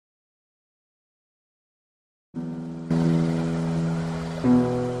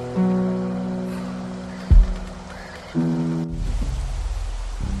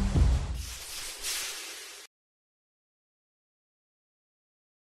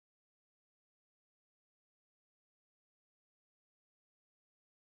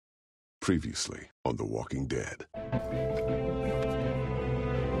Previously on The Walking Dead.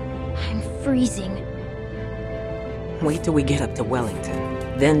 I'm freezing. Wait till we get up to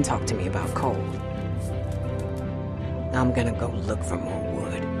Wellington, then talk to me about cold. I'm gonna go look for more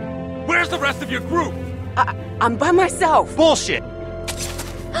wood. Where's the rest of your group? I'm by myself! Bullshit!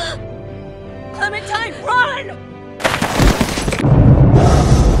 Clementine, run!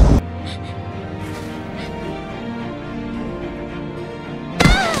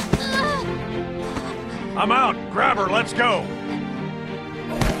 I'm out. Grab her. Let's go.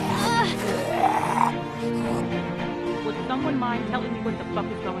 Would someone mind telling me what the fuck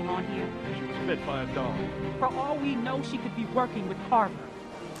is going on here? She was bit by a dog. For all we know, she could be working with Carver.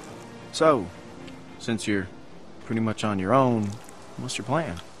 So, since you're pretty much on your own, what's your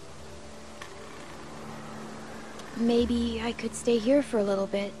plan? Maybe I could stay here for a little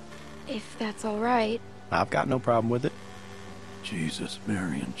bit, if that's all right. I've got no problem with it. Jesus,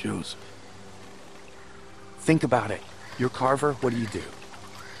 Mary, and Joseph. Think about it. You're Carver, what do you do?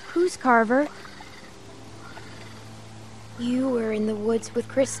 Who's Carver? You were in the woods with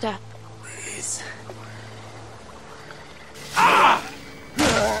Krista. Please. Ah!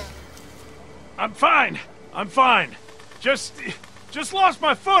 I'm fine. I'm fine. Just lost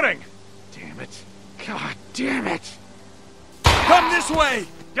my footing. Damn it. God damn it. Come this way.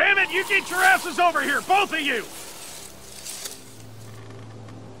 Damn it, you get your asses over here, both of you.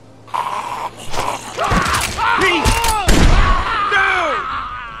 No!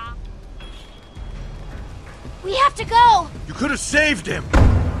 We have to go! You could have saved him.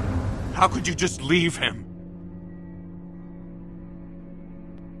 How could you just leave him?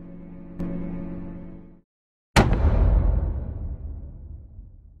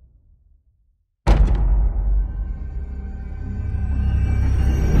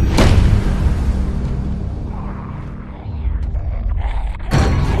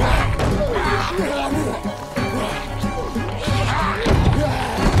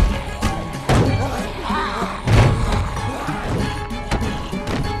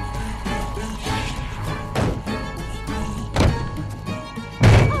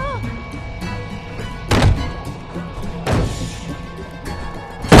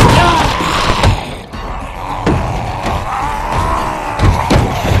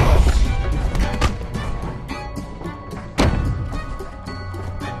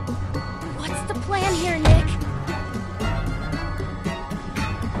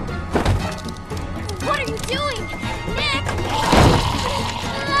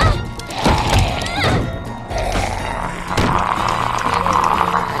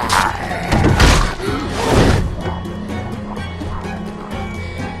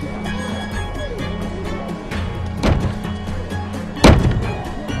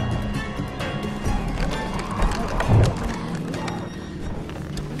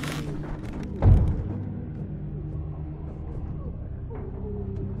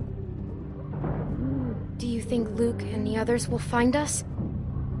 Do you think Luke and the others will find us?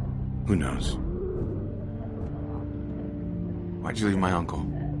 Who knows? Why'd you leave my uncle?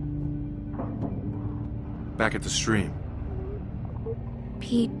 Back at the stream.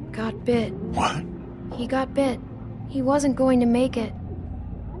 Pete got bit. What? He got bit. He wasn't going to make it.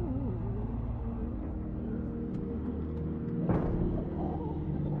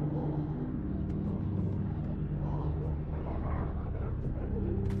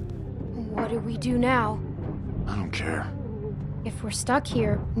 What do we do now? I don't care. If we're stuck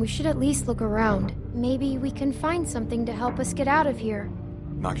here, we should at least look around. Maybe we can find something to help us get out of here.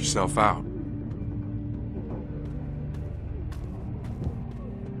 Knock yourself out.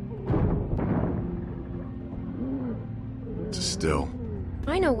 Still.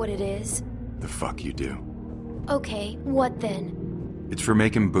 I know what it is. The fuck you do. Okay, what then? It's for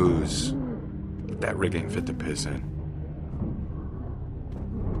making booze. That rig ain't fit to piss in.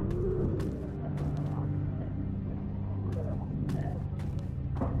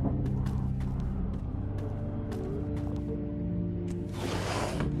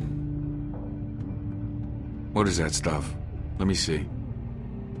 What is that stuff? Let me see.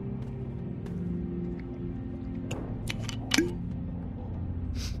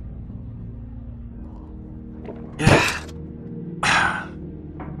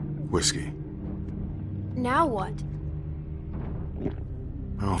 Whiskey. Now what?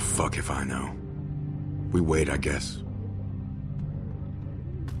 Oh, fuck if I know. We wait, I guess.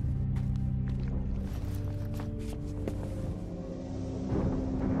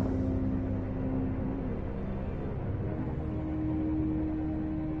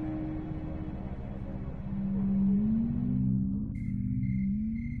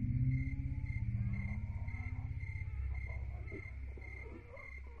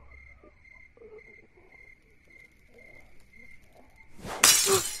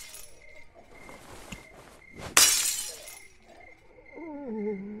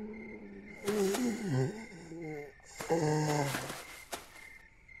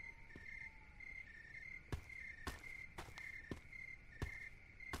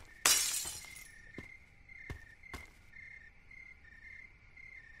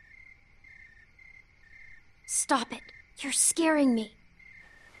 Stop it. You're scaring me.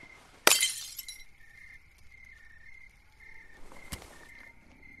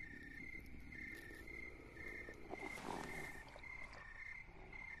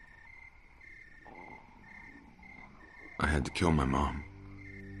 I had to kill my mom.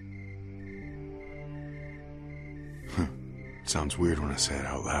 Sounds weird when I say it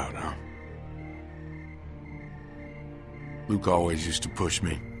out loud, huh? Luke always used to push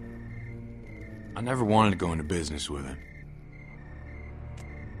me. I never wanted to go into business with him.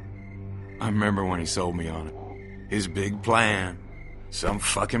 I remember when he sold me on it. His big plan. Some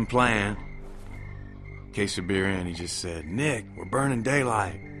fucking plan. Case of beer in, he just said, "Nick, we're burning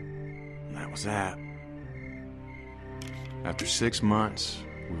daylight." And that was that. After 6 months,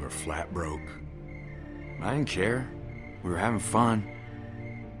 we were flat broke. I didn't care. We were having fun.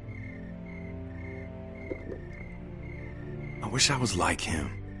 I wish I was like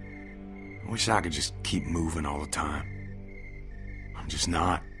him. I wish I could just keep moving all the time. I'm just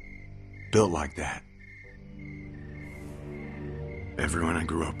not built like that. Everyone I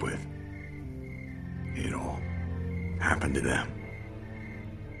grew up with, it all happened to them.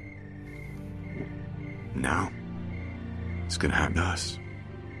 Now, it's gonna happen to us.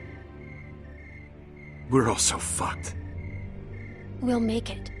 We're all so fucked. We'll make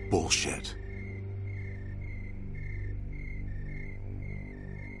it. Bullshit.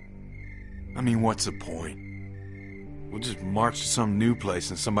 I mean, what's the point? We'll just march to some new place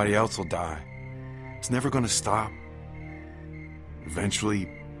and somebody else will die. It's never gonna stop. Eventually,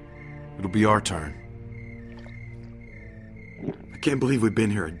 it'll be our turn. I can't believe we've been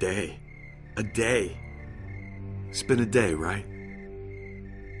here a day. A day. It's been a day, right?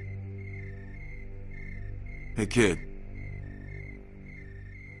 Hey, kid.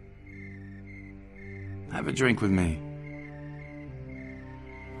 Have a drink with me.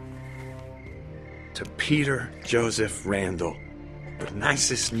 To Peter Joseph Randall, the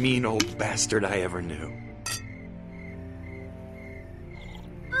nicest mean old bastard I ever knew.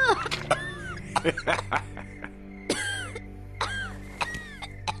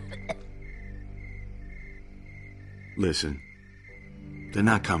 Listen, they're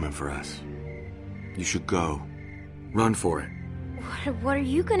not coming for us. You should go. Run for it. What are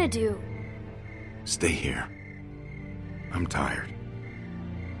you gonna do? Stay here. I'm tired.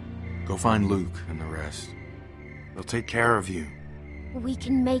 Go find Luke and the rest. They'll take care of you. We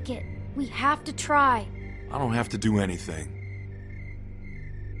can make it. We have to try. I don't have to do anything.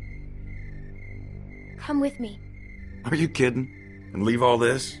 Come with me. Are you kidding? And leave all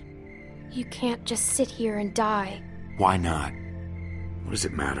this? You can't just sit here and die. Why not? What does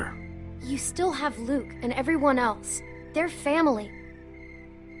it matter? You still have Luke and everyone else. They're family.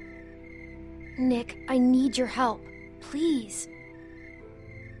 Nick, I need your help. Please.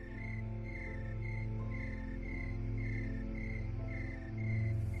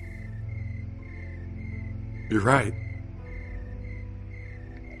 You're right.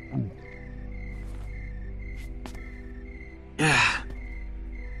 Yeah.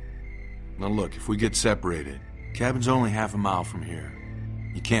 Now look, if we get separated, cabin's only half a mile from here.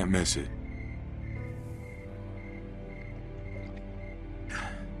 You can't miss it.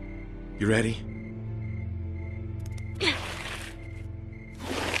 You ready?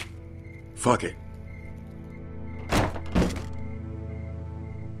 Fuck it.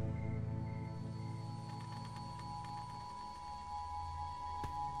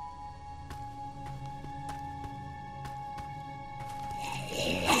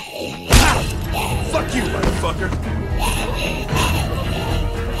 Fuck you, motherfucker!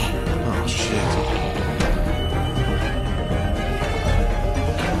 Oh, shit.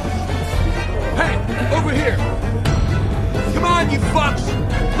 Hey, over here! Come on, you fucks!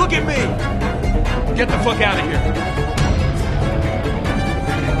 Look at me! Get the fuck out of here!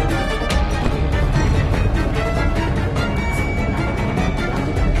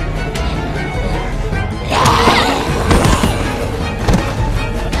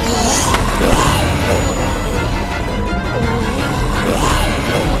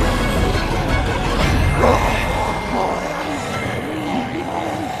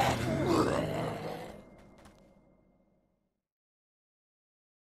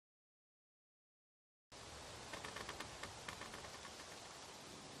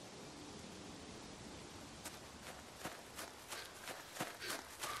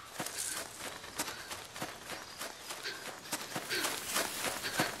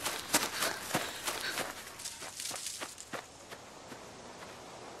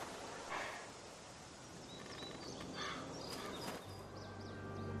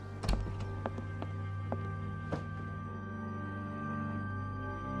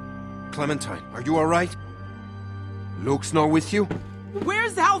 Clementine, are you all right? Luke's not with you?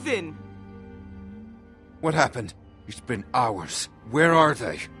 Where's Alvin? What happened? It's been hours. Where are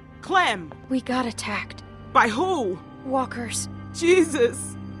they? Clem! We got attacked. By who? Walkers.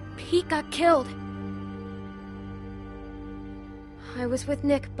 Jesus! Pete got killed. I was with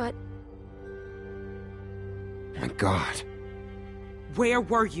Nick, but... My God. Where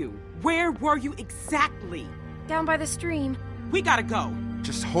were you? Where were you exactly? Down by the stream. We gotta go.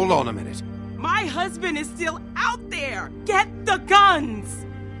 Just hold on a minute. My husband is still out there! Get the guns!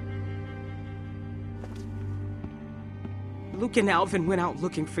 Luke and Alvin went out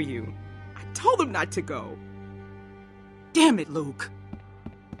looking for you. I told them not to go. Damn it, Luke.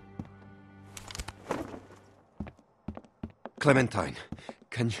 Clementine,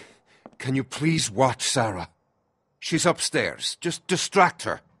 can you please watch Sarah? She's upstairs. Just distract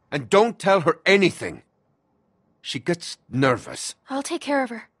her. And don't tell her anything. She gets nervous. I'll take care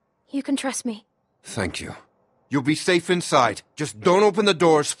of her. You can trust me. Thank you. You'll be safe inside. Just don't open the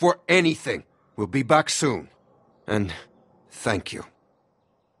doors for anything. We'll be back soon. And thank you.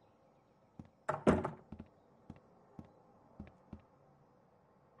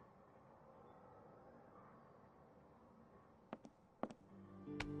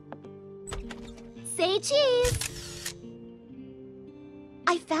 Say cheese!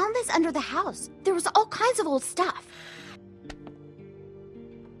 I found this under the house. There was all kinds of old stuff.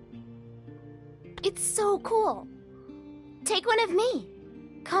 It's so cool. Take one of me.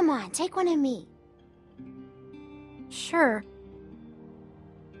 Come on, take one of me. Sure.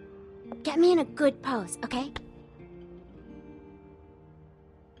 Get me in a good pose, okay?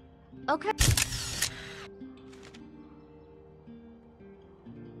 Okay.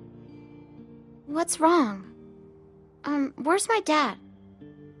 What's wrong? Where's my dad?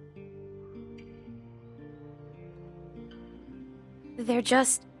 They're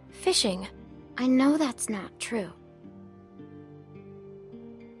just fishing. I know that's not true.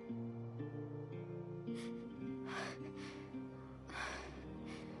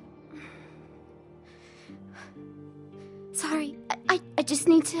 Sorry, I just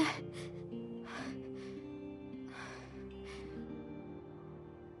need to...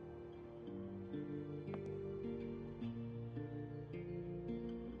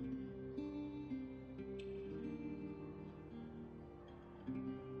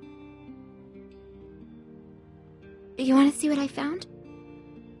 You want to see what I found?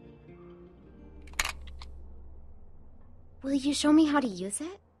 Will you show me how to use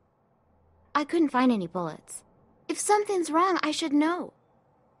it? I couldn't find any bullets. If something's wrong, I should know.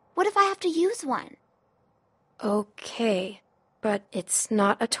 What if I have to use one? Okay, but it's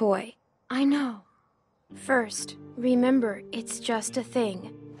not a toy. I know. First, remember, it's just a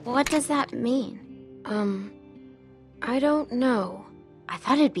thing. What does that mean? I don't know. I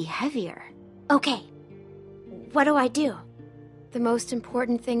thought it'd be heavier. Okay. What do I do? The most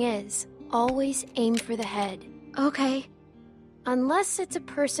important thing is, always aim for the head. Okay. Unless it's a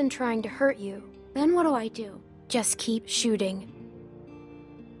person trying to hurt you. Then what do I do? Just keep shooting.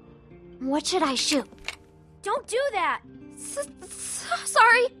 What should I shoot? Don't do that!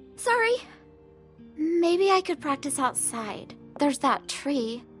 Sorry. Maybe I could practice outside. There's that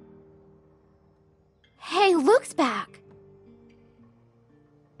tree. Hey, Luke's back!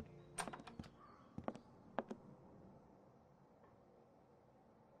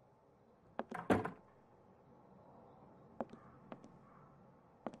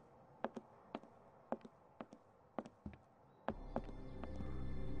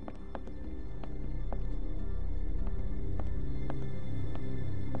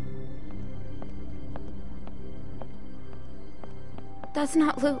 That's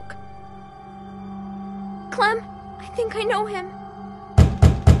not Luke. Clem, I think I know him.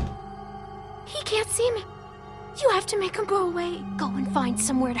 He can't see me. You have to make him go away. Go and find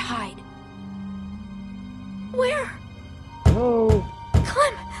somewhere to hide. Where? Hello?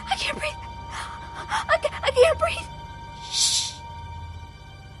 Clem, I can't breathe. I can't breathe. Shh.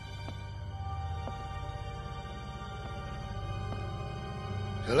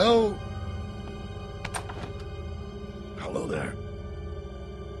 Hello? Hello there.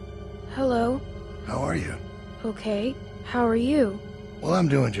 Hello? How are you? Okay. How are you? Well, I'm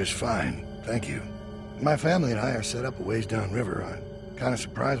doing just fine, thank you. My family and I are set up a ways downriver. I'm kind of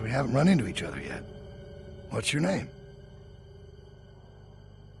surprised we haven't run into each other yet. What's your name?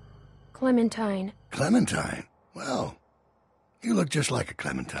 Clementine. Clementine? Well, you look just like a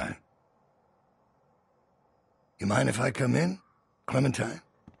Clementine. You mind if I come in, Clementine?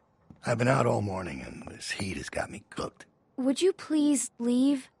 I've been out all morning and this heat has got me cooked. Would you please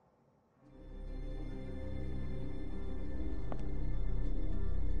leave?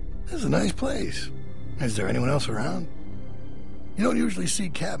 This is a nice place. Is there anyone else around? You don't usually see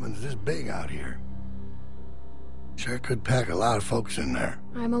cabins this big out here. Sure could pack a lot of folks in there.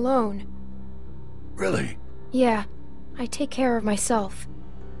 I'm alone. Really? Yeah, I take care of myself.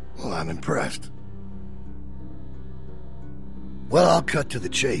 Well, I'm impressed. Well, I'll cut to the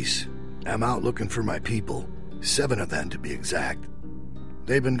chase. I'm out looking for my people. 7 of them, to be exact.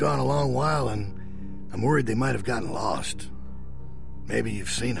 They've been gone a long while, and I'm worried they might have gotten lost. Maybe you've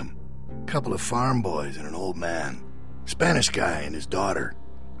seen them. A couple of farm boys and an old man. Spanish guy and his daughter.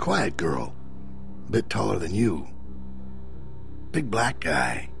 Quiet girl. Bit taller than you. Big black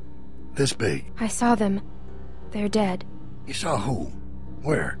guy. This big. I saw them. They're dead. You saw who?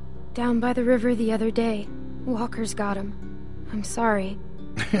 Where? Down by the river the other day. Walkers got them. I'm sorry.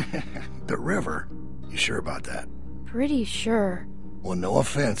 The river? You sure about that? Pretty sure. Well, no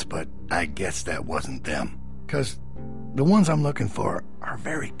offense, but I guess that wasn't them. 'Cause the ones I'm looking for are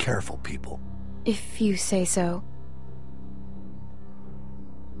very careful people. If you say so.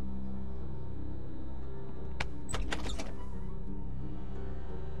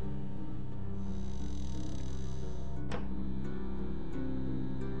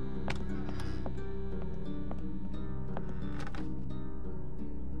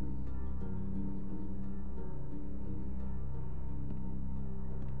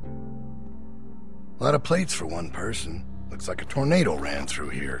 A lot of plates for one person. Looks like a tornado ran through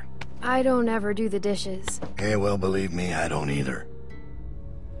here. I don't ever do the dishes. Yeah, well, believe me, I don't either.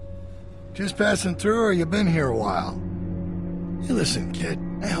 Just passing through, or you been here a while? Hey, listen, kid,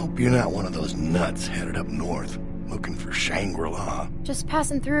 I hope you're not one of those nuts headed up north, looking for Shangri-La. Just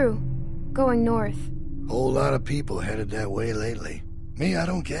passing through. Going north. Whole lot of people headed that way lately. Me, I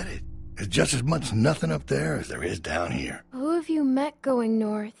don't get it. There's just as much nothing up there as there is down here. Who have you met going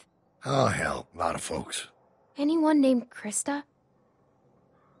north? Oh, hell, a lot of folks. Anyone named Krista?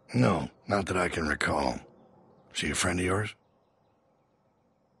 No, not that I can recall. She a friend of yours?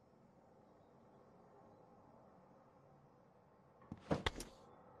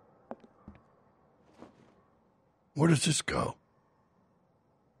 Where does this go?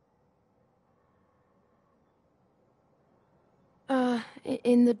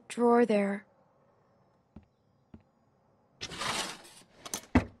 In the drawer there.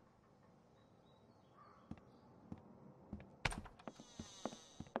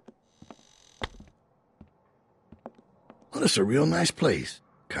 Well, it's a real nice place.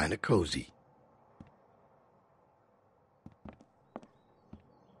 Kinda cozy.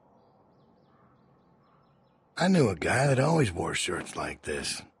 I knew a guy that always wore shirts like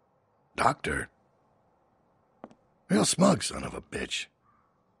this. Doctor. Real smug son of a bitch.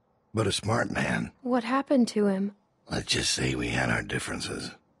 But a smart man. What happened to him? Let's just say we had our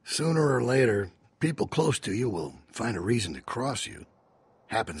differences. Sooner or later, people close to you will find a reason to cross you.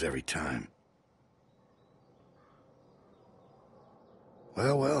 Happens every time.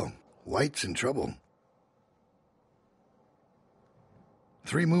 Well, White's in trouble.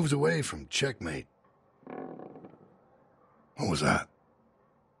 3 moves away from checkmate. What was that?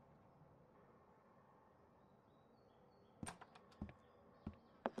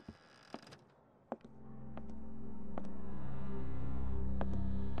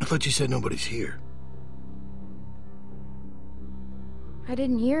 I thought you said nobody's here. I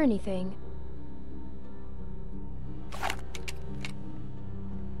didn't hear anything.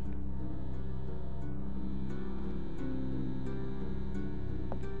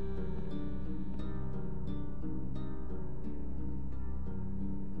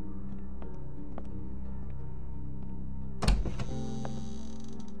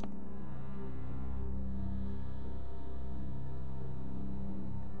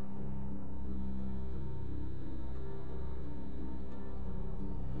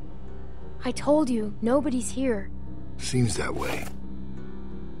 I told you, nobody's here. Seems that way.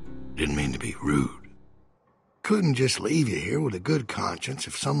 Didn't mean to be rude. Couldn't just leave you here with a good conscience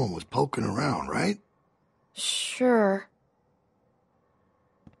if someone was poking around, right? Sure.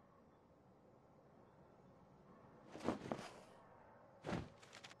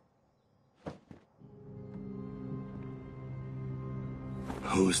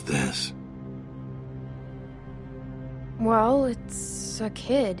 Who's this? Well, it's a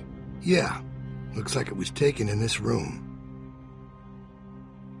kid. Yeah, looks like it was taken in this room.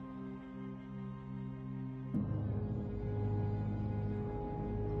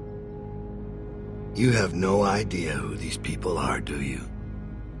 You have no idea who these people are, do you?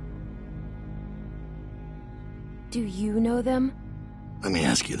 Do you know them? Let me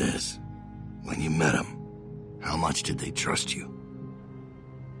ask you this. When you met them, how much did they trust you?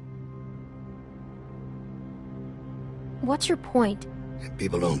 What's your point? If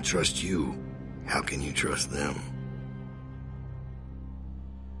people don't trust you, How can you trust them?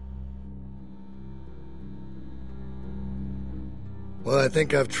 Well, I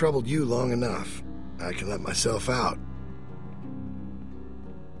think I've troubled you long enough. I can let myself out.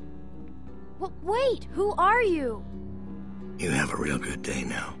 Wait, who are you? You have a real good day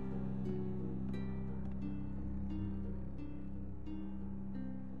now.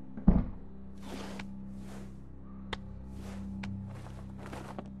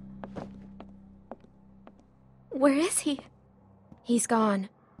 Where is he? He's gone.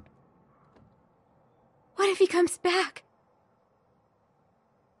 What if he comes back?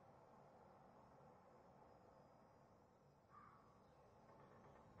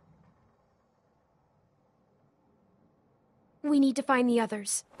 We need to find the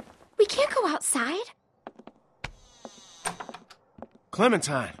others. We can't go outside.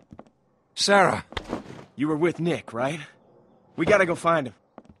 Clementine, Sarah! you were with Nick, right? We gotta go find him.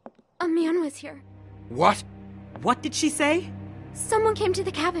 A man was here. What? What did she say? Someone came to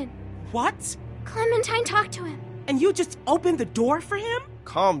the cabin. What? Clementine talked to him. And you just opened the door for him?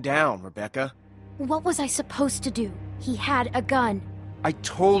 Calm down, Rebecca. What was I supposed to do? He had a gun. I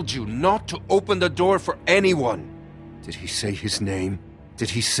told you not to open the door for anyone. Did he say his name? Did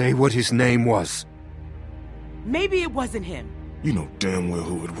he say what his name was? Maybe it wasn't him. You know damn well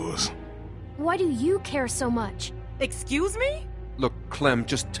who it was. Why do you care so much? Excuse me? Look, Clem,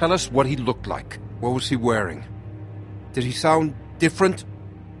 just tell us what he looked like. What was he wearing? Did he sound different?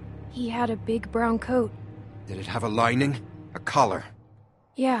 He had a big brown coat. Did it have a lining? A collar?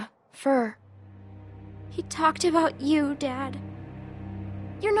 Yeah, fur. He talked about you, Dad.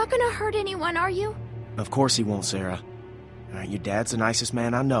 You're not gonna hurt anyone, are you? Of course he won't, Sarah. Your dad's the nicest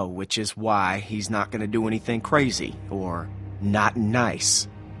man I know, which is why he's not gonna do anything crazy or not nice,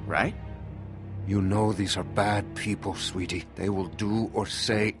 right? You know these are bad people, sweetie. They will do or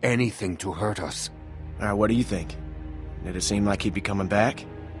say anything to hurt us. Alright, what do you think? Did it seem like he'd be coming back?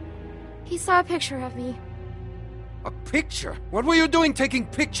 He saw a picture of me. A picture? What were you doing taking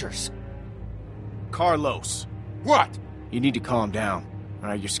pictures? Carlos. What? You need to calm down.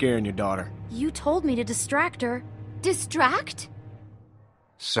 Alright, you're scaring your daughter. You told me to distract her. Distract?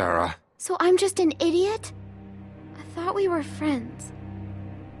 Sarah. So I'm just an idiot? I thought we were friends.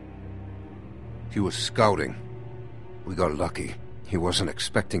 He was scouting. We got lucky. He wasn't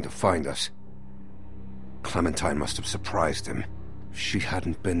expecting to find us. Clementine must have surprised him. She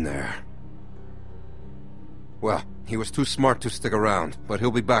hadn't been there. Well, he was too smart to stick around, but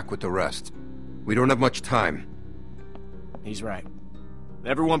he'll be back with the rest. We don't have much time. He's right.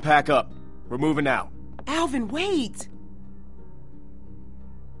 Everyone pack up. We're moving out. Alvin, wait!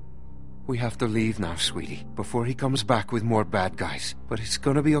 We have to leave now, sweetie, before he comes back with more bad guys. But it's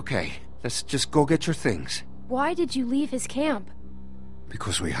gonna be okay. Let's just go get your things. Why did you leave his camp?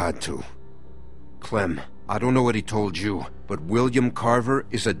 Because we had to. Clem, I don't know what he told you, but William Carver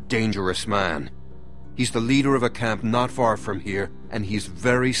is a dangerous man. He's the leader of a camp not far from here, and he's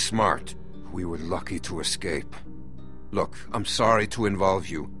very smart. We were lucky to escape. Look, I'm sorry to involve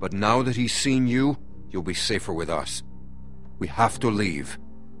you, but now that he's seen you, you'll be safer with us. We have to leave.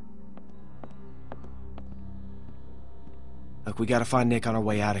 Look, we gotta find Nick on our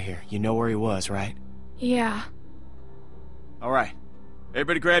way out of here. You know where he was, right? Yeah. Alright.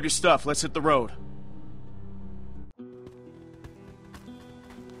 Everybody grab your stuff. Let's hit the road.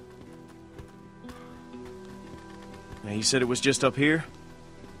 Now, you said it was just up here?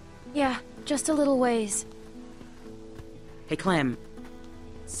 Yeah, just a little ways. Hey, Clem.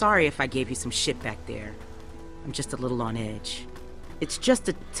 Sorry if I gave you some shit back there. I'm just a little on edge. It's just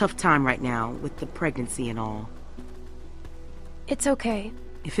a tough time right now with the pregnancy and all. It's okay.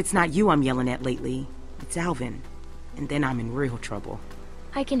 If it's not you I'm yelling at lately, it's Alvin. And then I'm in real trouble.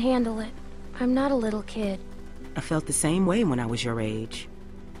 I can handle it. I'm not a little kid. I felt the same way when I was your age.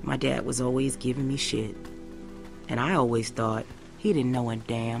 My dad was always giving me shit. And I always thought he didn't know a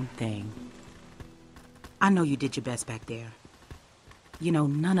damn thing. I know you did your best back there. You know,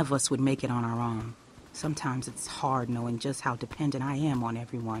 none of us would make it on our own. Sometimes it's hard knowing just how dependent I am on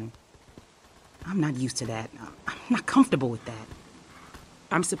everyone. I'm not used to that. I'm not comfortable with that.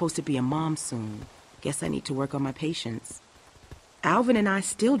 I'm supposed to be a mom soon. Guess I need to work on my patience. Alvin and I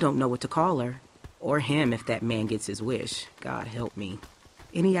still don't know what to call her. Or him if that man gets his wish. God help me.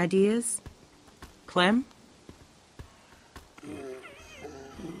 Any ideas? Clem?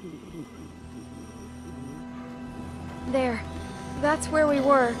 There. That's where we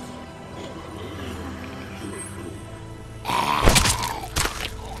were.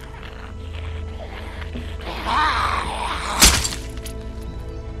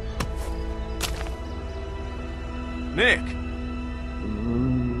 Nick!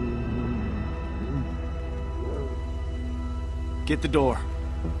 Get the door.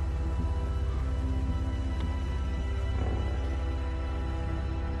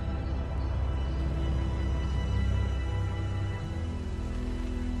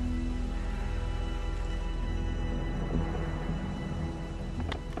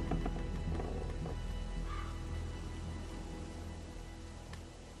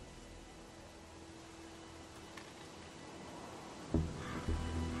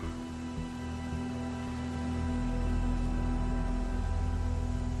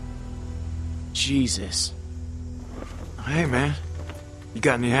 Jesus. Hey, man. You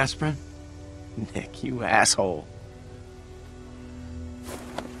got any aspirin? Nick, you asshole.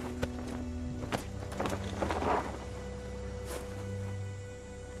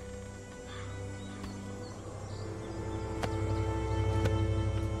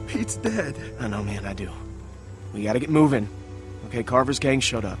 Pete's dead. I know, man, I do. We gotta get moving. Okay, Carver's gang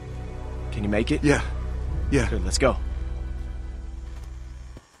showed up. Can you make it? Yeah. Good, let's go.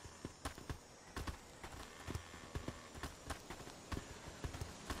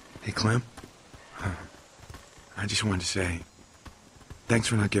 Hey, Clem. I just wanted to say, thanks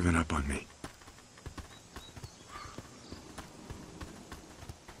for not giving up on me.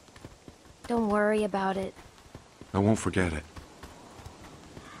 Don't worry about it. I won't forget it.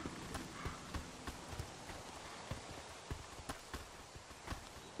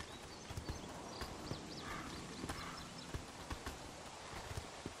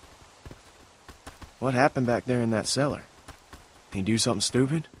 What happened back there in that cellar? Did he do something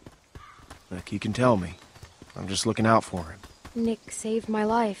stupid? Look, you can tell me. I'm just looking out for him. Nick saved my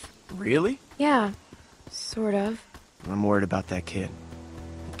life. Really? Yeah, sort of. I'm worried about that kid.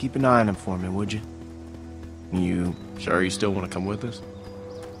 Keep an eye on him for me, would you? You sure you still want to come with us?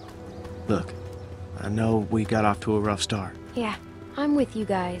 Look, I know we got off to a rough start. Yeah, I'm with you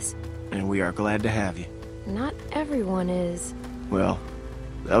guys. And we are glad to have you. Not everyone is. Well,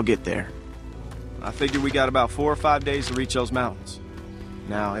 they'll get there. I figure we got about 4 or 5 days to reach those mountains.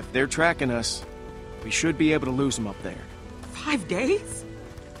 Now, if they're tracking us, we should be able to lose them up there. 5 days?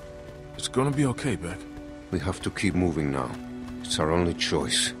 It's gonna be okay, Beck. We have to keep moving now. It's our only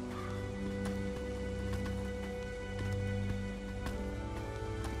choice.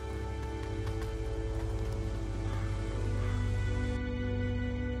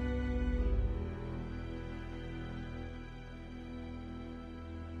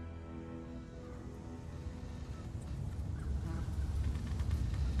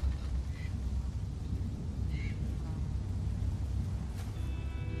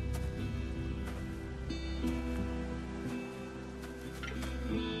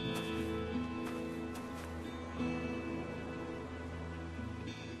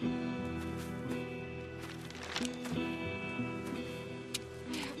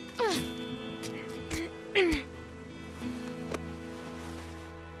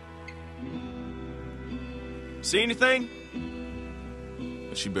 See anything?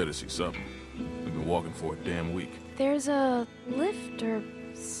 She better see something. We've been walking for a damn week. There's a lift or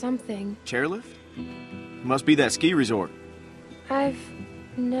something. Chairlift? Must be that ski resort. I've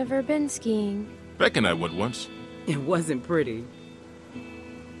never been skiing. Beck and I went once. It wasn't pretty.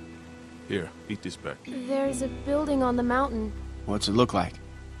 Here, eat this, Beck. There's a building on the mountain. What's it look like?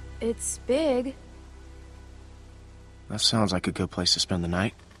 It's big. That sounds like a good place to spend the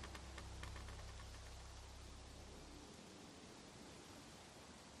night.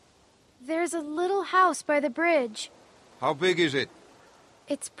 There's a little house by the bridge. How big is it?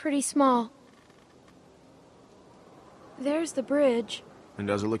 It's pretty small. There's the bridge. And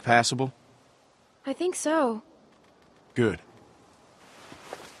does it look passable? I think so. Good.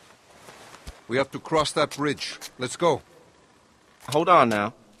 We have to cross that bridge. Let's go. Hold on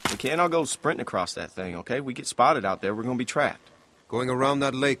now. We can't all go sprinting across that thing, okay? We get spotted out there, we're gonna be trapped. Going around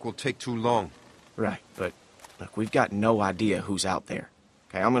that lake will take too long. Right, but look, we've got no idea who's out there.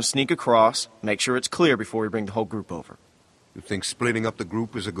 Okay, I'm gonna sneak across, make sure it's clear before we bring the whole group over. You think splitting up the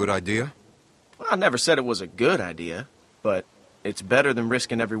group is a good idea? Well, I never said it was a good idea, but it's better than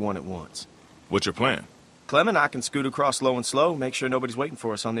risking everyone at once. What's your plan? Clem and I can scoot across low and slow, make sure nobody's waiting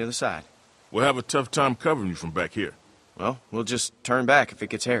for us on the other side. We'll have a tough time covering you from back here. Well, we'll just turn back if it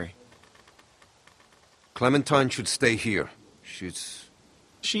gets hairy. Clementine should stay here.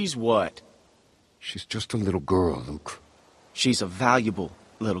 She's what? She's just a little girl, Luke. She's a valuable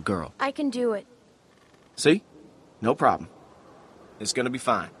little girl. I can do it. See? No problem. It's gonna be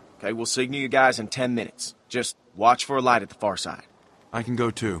fine. Okay, we'll signal you guys in 10 minutes. Just watch for a light at the far side. I can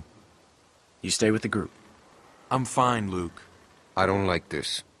go too. You stay with the group. I'm fine, Luke. I don't like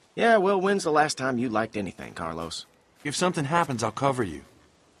this. Yeah, well, when's the last time you liked anything, Carlos? If something happens, I'll cover you.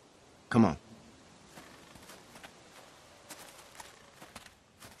 Come on.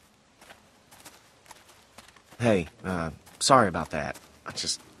 Hey, sorry about that. I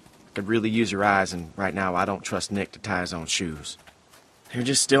could really use your eyes, and right now I don't trust Nick to tie his own shoes. You're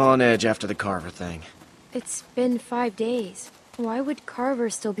just still on edge after the Carver thing. It's been 5 days. Why would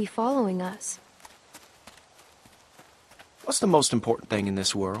Carver still be following us? What's the most important thing in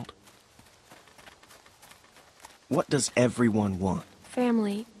this world? What does everyone want?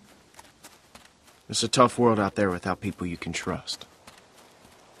 Family. It's a tough world out there without people you can trust.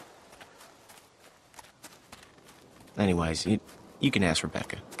 Anyways, you can ask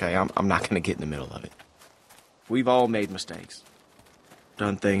Rebecca, okay? I'm not gonna get in the middle of it. We've all made mistakes.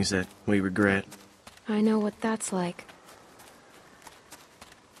 Done things that we regret. I know what that's like.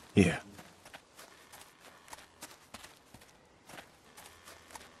 Yeah.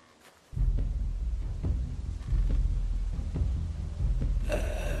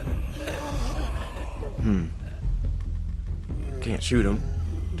 Can't shoot him.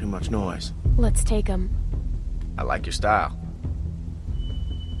 Too much noise. Let's take him. I like your style.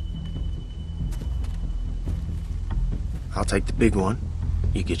 I'll take the big one.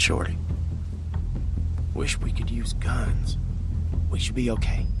 You get Shorty. Wish we could use guns. We should be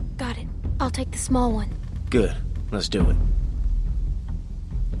okay. Got it. I'll take the small one. Good. Let's do it.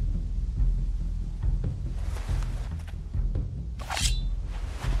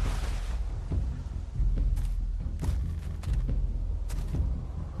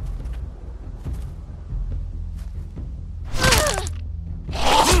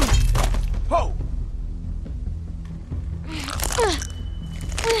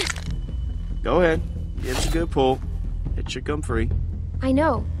 Go ahead. Give it a good pull. It should come free. I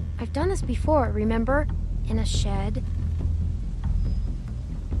know. I've done this before, remember? In a shed.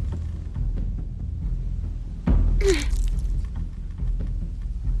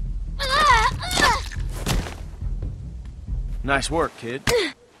 Nice work, kid.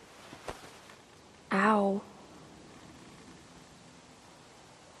 Ow.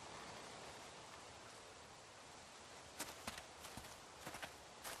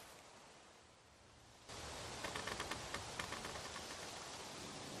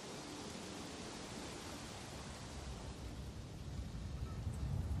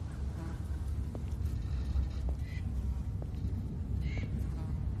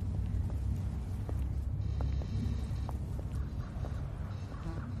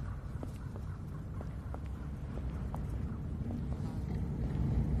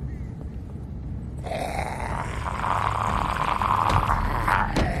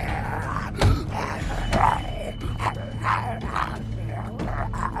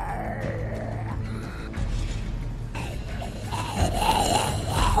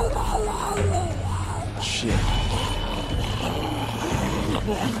 Shit.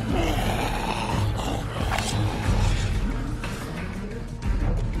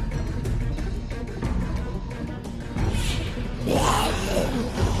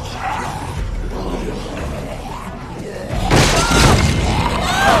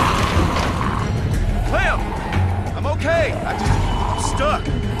 Clem! I'm okay. I'm stuck.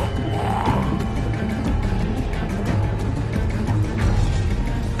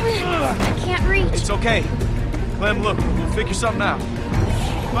 I can't reach. It's okay. Clem, look, we'll figure something out.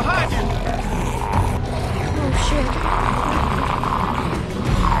 Behind you! Oh, shit.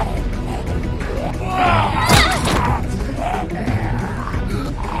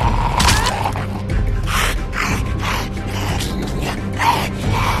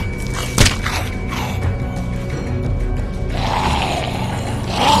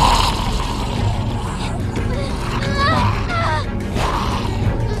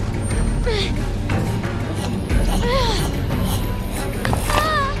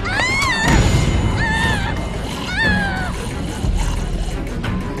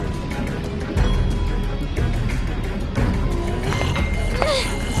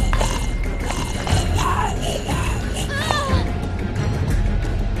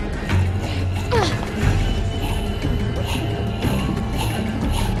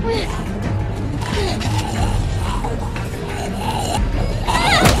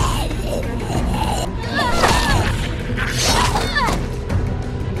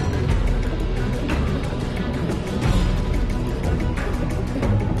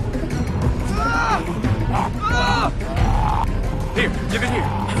 Here, give it here.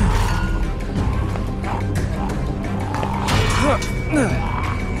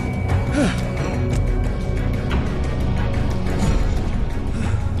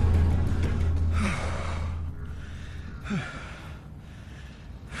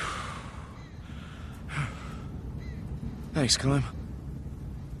 Thanks, Clem.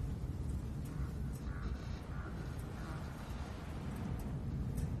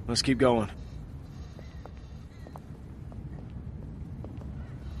 Let's keep going.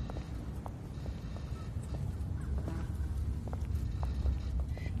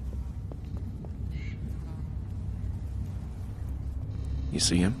 You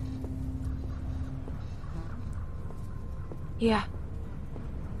see him? Yeah.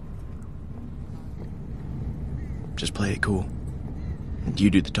 Just play it cool. And you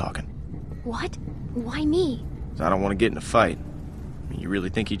do the talking. What? Why me? 'Cause I don't want to get in a fight. You really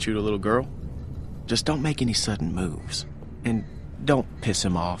think he chewed a little girl? Just don't make any sudden moves. And don't piss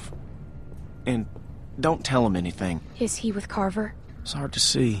him off. And don't tell him anything. Is he with Carver? It's hard to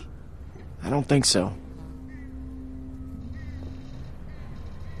see. I don't think so.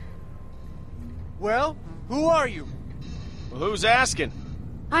 Well, who are you? Well, who's asking?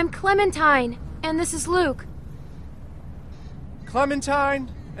 I'm Clementine, and this is Luke.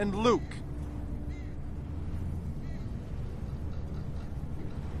 Clementine and Luke.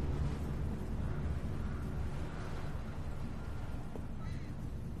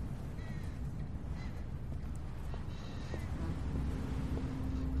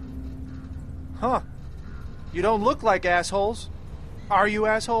 Huh. You don't look like assholes. Are you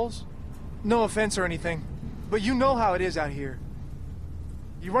assholes? No offense or anything, but you know how it is out here.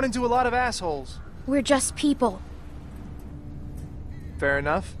 You run into a lot of assholes. We're just people. Fair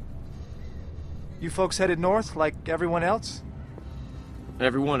enough. You folks headed north like everyone else?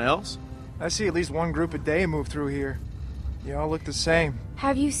 Everyone else? I see at least one group a day move through here. You all look the same.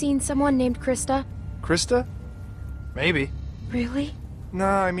 Have you seen someone named Krista? Krista? Maybe. Really? No,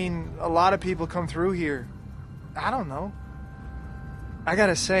 I mean, a lot of people come through here. I don't know. I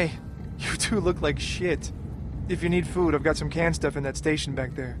gotta say, you two look like shit. If you need food, I've got some canned stuff in that station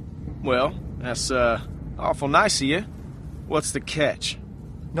back there. Well, that's, awful nice of you. What's the catch?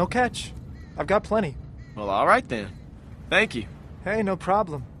 No catch. I've got plenty. Well, all right then. Thank you. Hey, no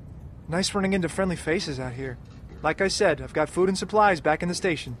problem. Nice running into friendly faces out here. Like I said, I've got food and supplies back in the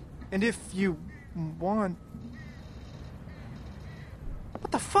station. And if you want...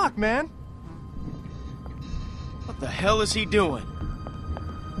 What the fuck, man? What the hell is he doing?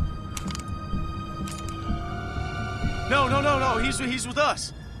 No, he's with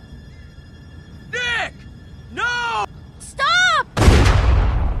us. Nick! No! Stop!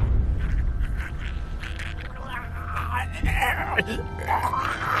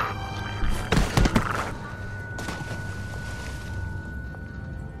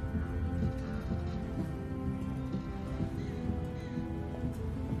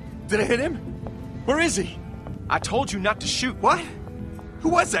 Did I hit him? Where is he? I told you not to shoot. What? Who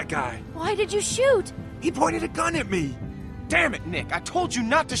was that guy? Why did you shoot? He pointed a gun at me. Damn it, Nick. I told you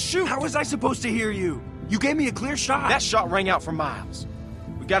not to shoot. How was I supposed to hear you? You gave me a clear shot. That shot rang out for miles.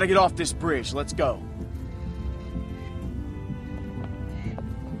 We gotta get off this bridge. Let's go.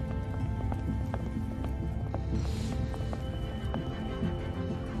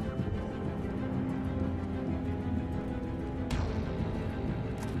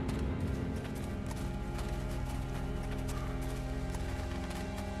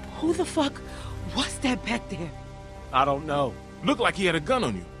 Who the fuck was that back there? I don't know. Looked like he had a gun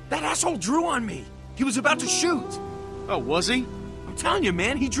on you. That asshole drew on me. He was about to shoot. Oh, was he? I'm telling you,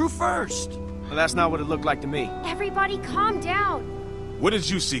 man, he drew first. Well, that's not what it looked like to me. Everybody calm down. What did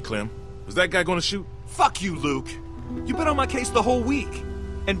you see, Clem? Was that guy gonna shoot? Fuck you, Luke. You've been on my case the whole week.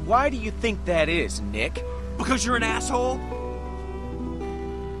 And why do you think that is, Nick? Because you're an asshole?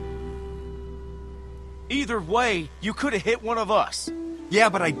 Either way, you could have hit one of us. Yeah,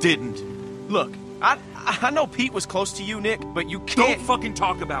 but I didn't. Look, I know Pete was close to you, Nick, but you can't... Don't fucking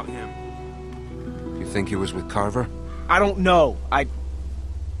talk about him. You think he was with Carver? I don't know.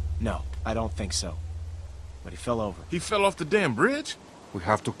 No, I don't think so. But he fell over. He fell off the damn bridge? We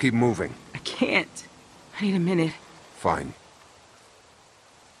have to keep moving. I can't. I need a minute. Fine.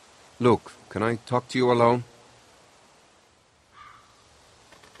 Luke, can I talk to you alone?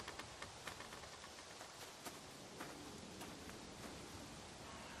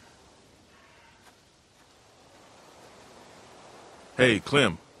 Hey,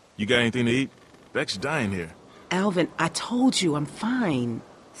 Clem, you got anything to eat? Beck's dying here. Alvin, I told you I'm fine.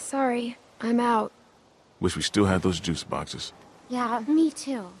 Sorry, I'm out. Wish we still had those juice boxes. Yeah, me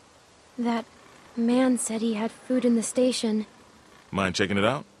too. That man said he had food in the station. Mind checking it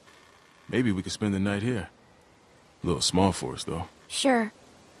out? Maybe we could spend the night here. A little small for us, though. Sure.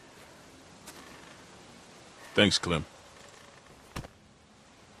 Thanks, Clem.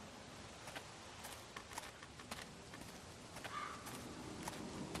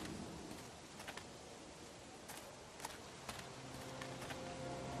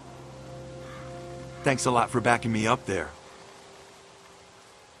 Thanks a lot for backing me up there.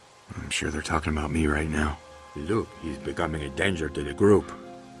 I'm sure they're talking about me right now. Look, he's becoming a danger to the group.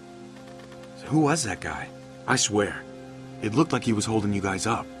 So who was that guy? I swear, it looked like he was holding you guys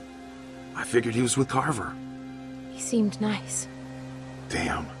up. I figured he was with Carver. He seemed nice.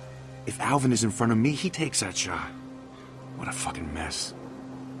 Damn. If Alvin is in front of me, he takes that shot. What a fucking mess.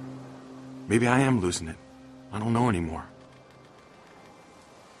 Maybe I am losing it. I don't know anymore.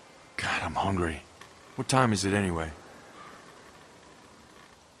 God, I'm hungry. What time is it anyway?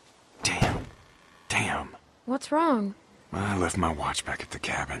 Damn. What's wrong? I left my watch back at the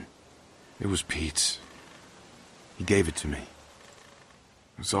cabin. It was Pete's. He gave it to me.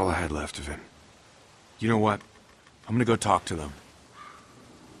 That's all I had left of him. You know what? I'm gonna go talk to them.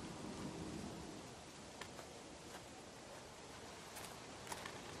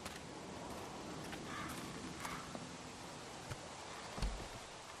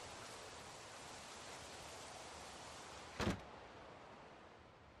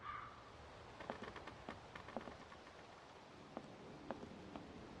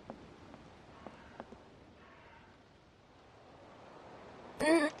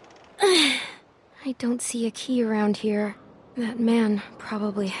 I don't see a key around here. That man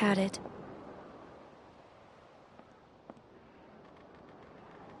probably had it.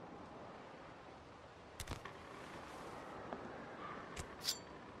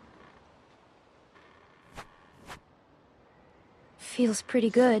 Feels pretty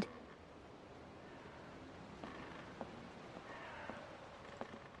good.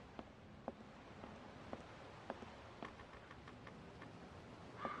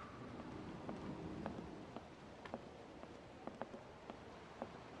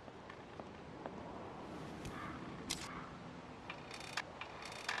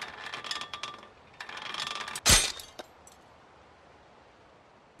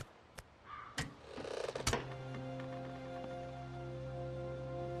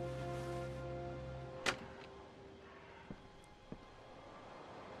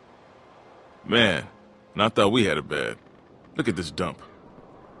 Man, and I thought we had it bad. Look at this dump.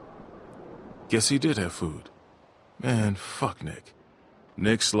 Guess he did have food. Man, fuck Nick.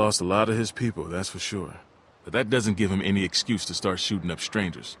 Nick's lost a lot of his people, that's for sure. But that doesn't give him any excuse to start shooting up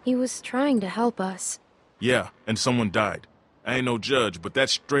strangers. He was trying to help us. Yeah, and someone died. I ain't no judge, but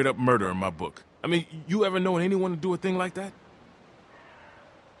that's straight up murder in my book. I mean, you ever known anyone to do a thing like that?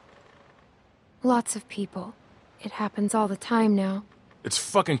 Lots of people. It happens all the time now. It's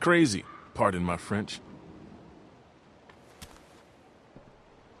fucking crazy. Pardon my French.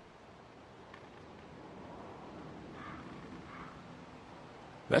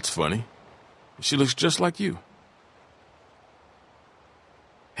 That's funny. She looks just like you.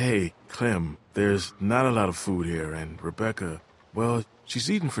 Hey, Clem, there's not a lot of food here, and Rebecca, well, she's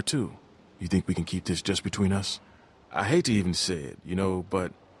eating for two. You think we can keep this just between us? I hate to even say it, you know,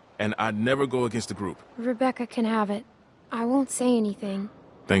 but... And I'd never go against the group. Rebecca can have it. I won't say anything.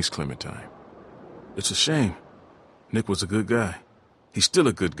 Thanks, Clementine. It's a shame. Nick was a good guy. He's still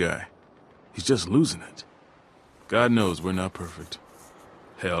a good guy. He's just losing it. God knows we're not perfect.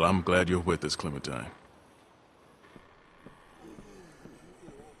 Hell, I'm glad you're with us, Clementine.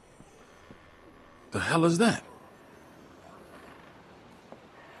 The hell is that?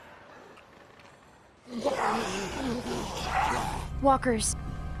 Walkers.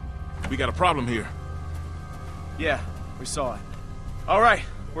 We got a problem here. Yeah, we saw it. All right,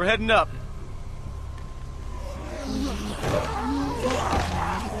 we're heading up.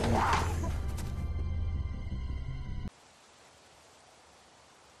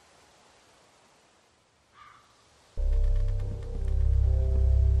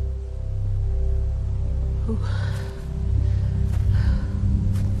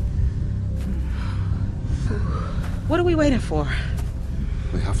 What are we waiting for?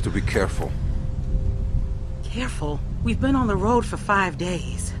 We have to be careful. Careful? We've been on the road for 5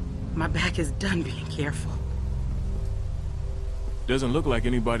 days. My back is done being careful. Doesn't look like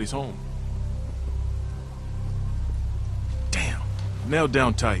anybody's home. Damn. Nailed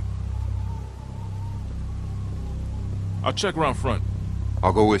down tight. I'll check around front.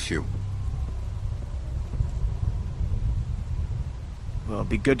 I'll go with you. Well, it'd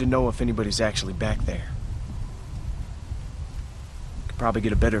be good to know if anybody's actually back there. Could probably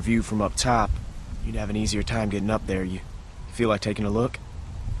get a better view from up top. You'd have an easier time getting up there. You feel like taking a look?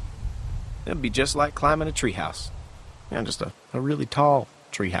 It'd be just like climbing a treehouse. Yeah, just a really tall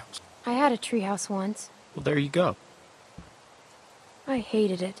treehouse. I had a treehouse once. Well, there you go. I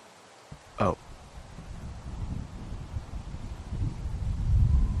hated it. Oh.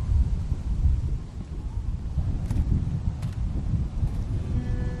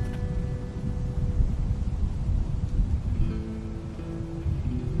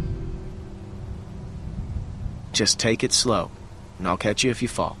 Just take it slow, and I'll catch you if you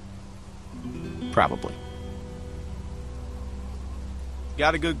fall. Probably.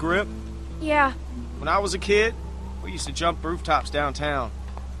 Got a good grip? Yeah. When I was a kid, We used to jump rooftops downtown.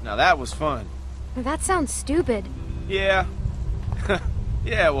 Now that was fun. That sounds stupid. Yeah.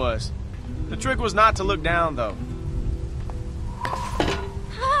 Yeah, it was. The trick was not to look down, though.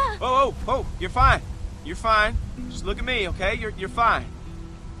 Whoa, whoa, you're fine. You're fine. Just look at me, okay? You're fine.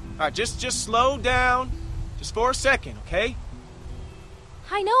 All right, just slow down. Just for a second, okay?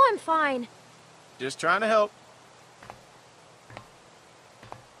 I know I'm fine. Just trying to help.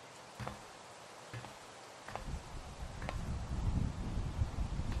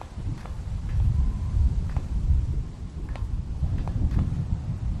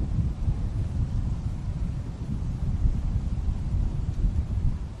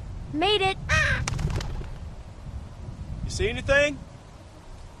 Made it. You see anything?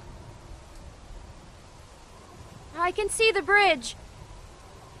 I can see the bridge.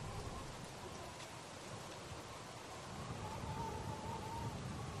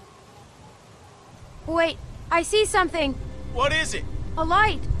 Wait, I see something. What is it? A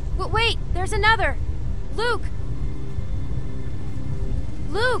light. Wait, there's another. Luke!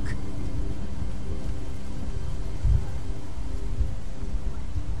 Luke!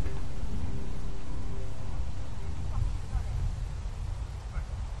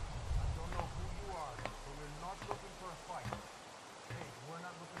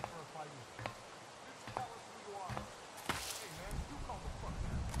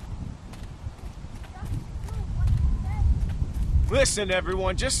 Listen,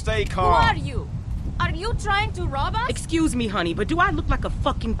 everyone, just stay calm. Who are you? Are you trying to rob us? Excuse me, honey, but do I look like a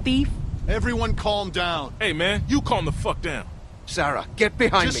fucking thief? Everyone calm down. Hey, man, you calm the fuck down. Sarah, get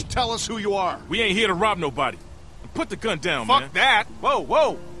behind me. Just tell us who you are. We ain't here to rob nobody. Put the gun down, man. Fuck that. Whoa,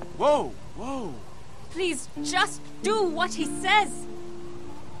 whoa, whoa, whoa. Please, just do what he says.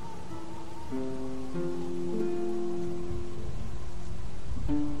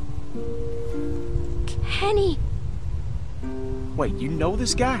 Kenny! Wait, you know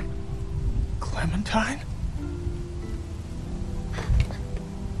this guy? Clementine?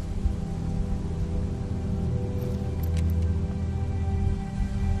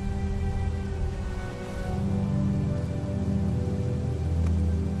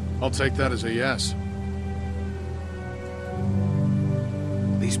 I'll take that as a yes.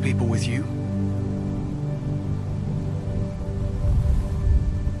 These people with you?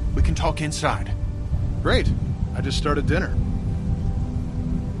 We can talk inside. Great. I just started dinner.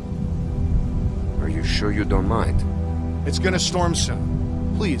 Are you sure you don't mind? It's gonna storm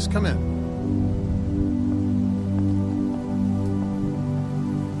soon. Please, come in.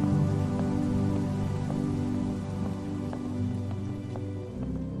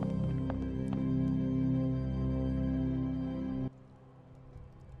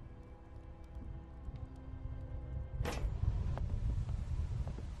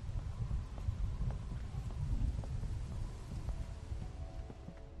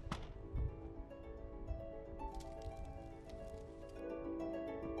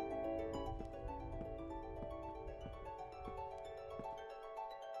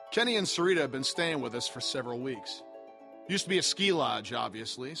 Kenny and Sarita have been staying with us for several weeks. Used to be a ski lodge,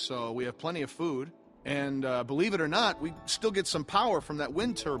 obviously, so we have plenty of food. And believe it or not, we still get some power from that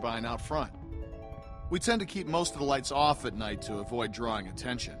wind turbine out front. We tend to keep most of the lights off at night to avoid drawing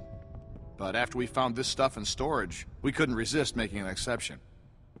attention. But after we found this stuff in storage, we couldn't resist making an exception.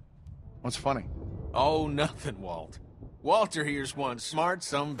 What's funny? Oh, nothing, Walt. Walter here's one smart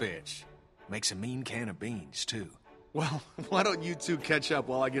sumbitch. Makes a mean can of beans, too. Well, why don't you two catch up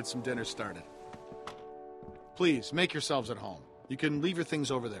while I get some dinner started? Please, make yourselves at home. You can leave your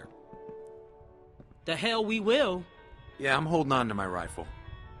things over there. The hell we will. Yeah, I'm holding on to my rifle.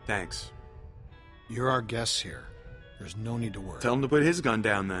 Thanks. You're our guests here. There's no need to worry. Tell him to put his gun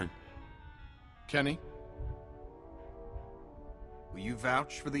down, then. Kenny? Will you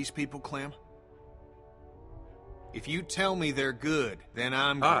vouch for these people, Clem? If you tell me they're good, then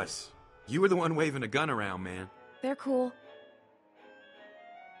I'm good. Us. You were the one waving a gun around, man. They're cool.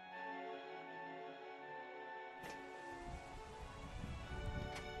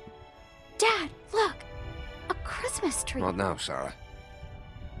 Dad, look! A Christmas tree! Not now, Sarah.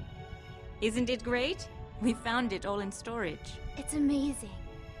 Isn't it great? We found it all in storage. It's amazing.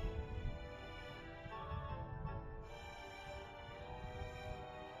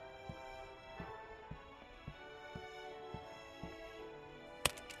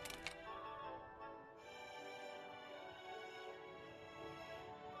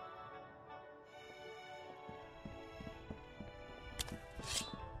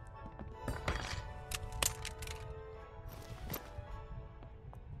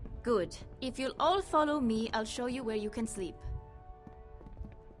 Good. If you'll all follow me, I'll show you where you can sleep.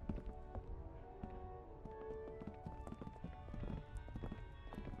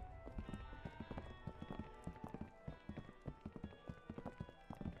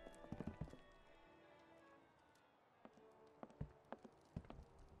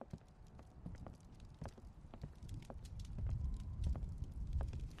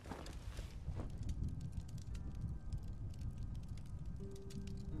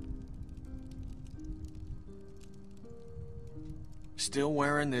 Still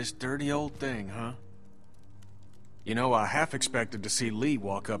wearing this dirty old thing, huh? You know, I half expected to see Lee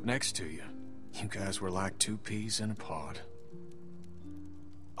walk up next to you. You guys were like two peas in a pod.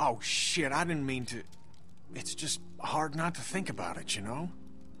 Oh, shit, I didn't mean to... It's just hard not to think about it, you know?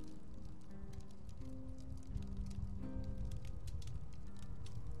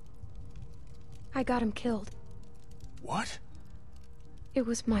 I got him killed. What? It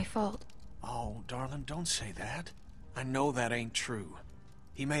was my fault. Oh, darling, don't say that. I know that ain't true.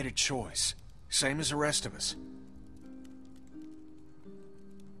 He made a choice, same as the rest of us.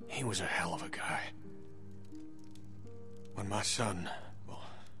 He was a hell of a guy. When my son, well,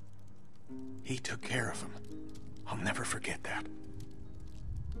 he took care of him. I'll never forget that.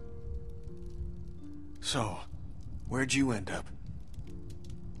 So, where'd you end up?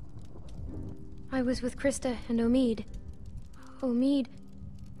 I was with Krista and Omid. Omid,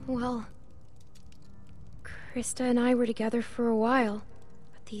 well... Krista and I were together for a while,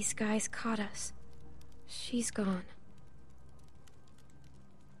 but these guys caught us. She's gone.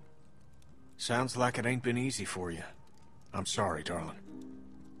 Sounds like it ain't been easy for you. I'm sorry, darling.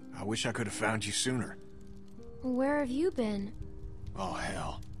 I wish I could have found you sooner. Where have you been? Oh,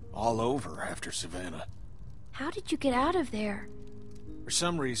 hell. All over after Savannah. How did you get out of there? For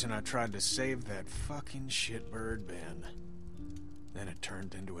some reason, I tried to save that fucking shitbird Ben. Then it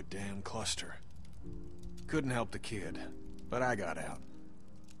turned into a damn cluster. Couldn't help the kid, but I got out.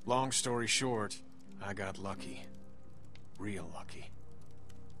 Long story short, I got lucky. Real lucky.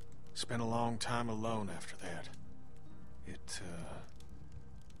 Spent a long time alone after that.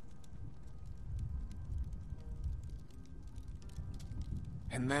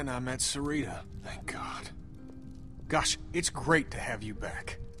 And then I met Sarita, thank God. Gosh, it's great to have you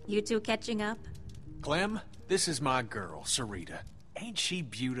back. You two catching up? Clem, this is my girl, Sarita. Ain't she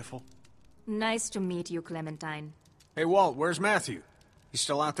beautiful? Nice to meet you, Clementine. Hey, Walt, where's Matthew? He's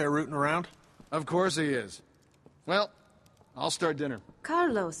still out there rooting around? Of course he is. Well, I'll start dinner.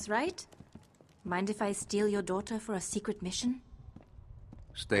 Carlos, right? Mind if I steal your daughter for a secret mission?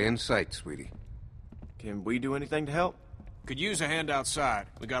 Stay in sight, sweetie. Can we do anything to help? Could use a hand outside.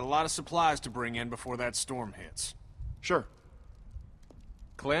 We got a lot of supplies to bring in before that storm hits. Sure.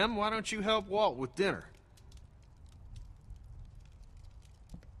 Clem, why don't you help Walt with dinner?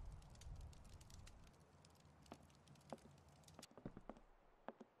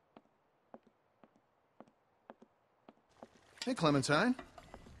 Hey, Clementine.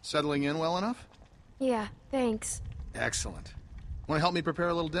 Settling in well enough? Yeah, thanks. Excellent. Want to help me prepare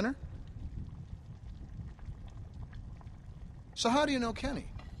a little dinner? So how do you know Kenny?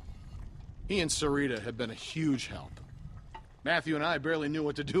 He and Sarita have been a huge help. Matthew and I barely knew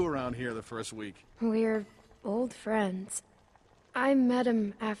what to do around here the first week. We're old friends. I met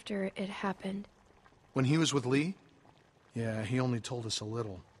him after it happened. When he was with Lee? Yeah, he only told us a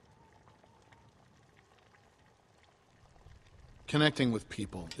little. Connecting with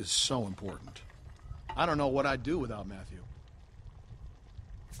people is so important. I don't know what I'd do without Matthew.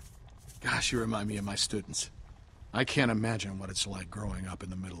 Gosh, you remind me of my students. I can't imagine what it's like growing up in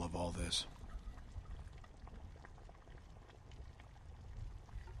the middle of all this.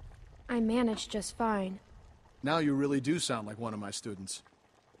 I managed just fine. Now you really do sound like one of my students.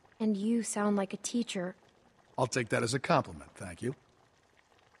 And you sound like a teacher. I'll take that as a compliment, thank you.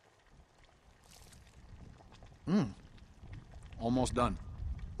 Almost done.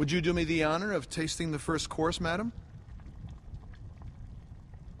 Would you do me the honor of tasting the first course, madam?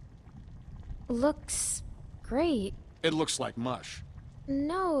 Looks great. It looks like mush.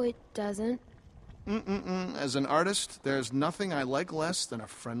 No, it doesn't. As an artist, there's nothing I like less than a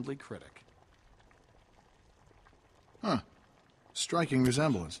friendly critic. Huh. Striking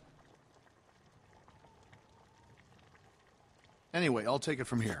resemblance. Anyway, I'll take it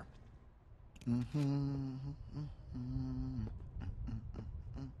from here.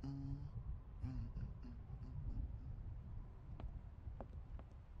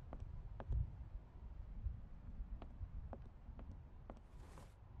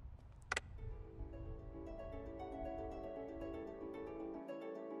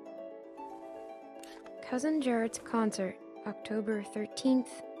 Cousin Jared's concert, October 13th,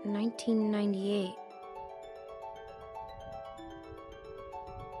 1998.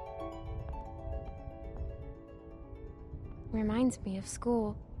 Reminds me of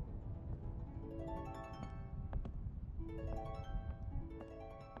school.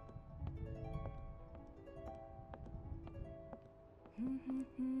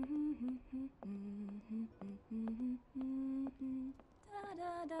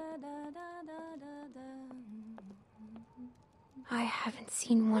 I haven't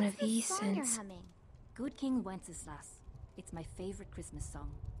seen one of these since... Good King Wenceslas. It's my favorite Christmas song.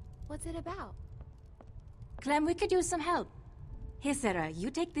 What's it about? Clem, we could use some help. Here, Sarah,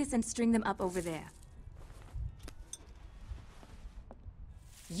 you take this and string them up over there.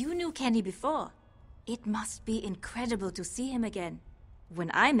 You knew Kenny before. It must be incredible to see him again.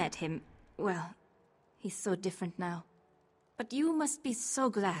 When I met him, well, he's so different now. But you must be so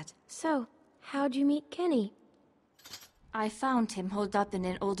glad. So, how'd you meet Kenny? I found him holed up in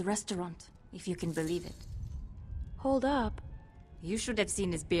an old restaurant, if you can believe it. Hold up. You should have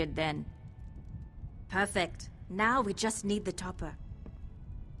seen his beard then. Perfect. Now we just need the topper.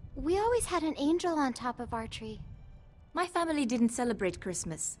 We always had an angel on top of our tree. My family didn't celebrate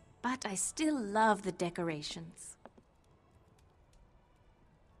Christmas, but I still love the decorations.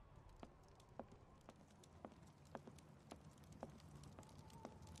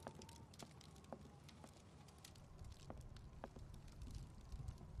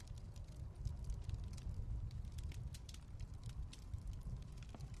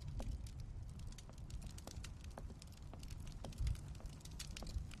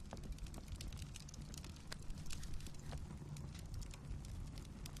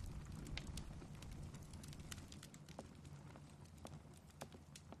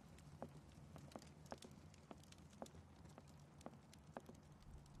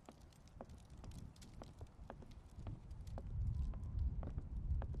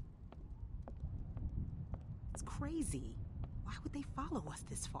 Crazy. Why would they follow us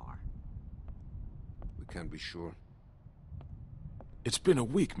this far? We can't be sure. It's been a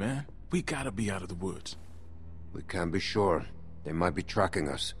week, man. We gotta be out of the woods. We can't be sure. They might be tracking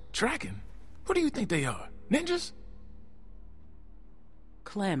us. Tracking? Who do you think they are? Ninjas?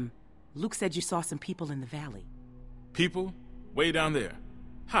 Clem, Luke said you saw some people in the valley. People? Way down there.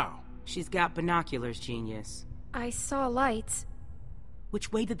 How? She's got binoculars, genius. I saw lights.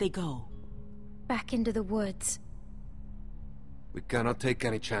 Which way did they go? Back into the woods. We cannot take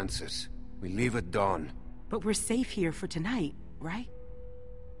any chances. We leave at dawn. But we're safe here for tonight, right?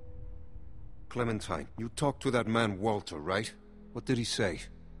 Clementine, you talked to that man Walter, right? What did he say?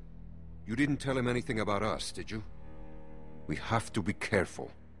 You didn't tell him anything about us, did you? We have to be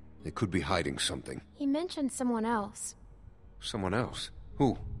careful. They could be hiding something. He mentioned someone else. Someone else?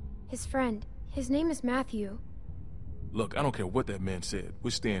 Who? His friend. His name is Matthew. Look, I don't care what that man said.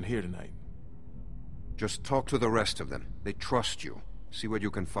 We're staying here tonight. Just talk to the rest of them. They trust you. See what you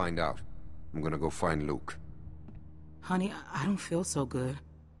can find out. I'm gonna go find Luke. Honey, I don't feel so good.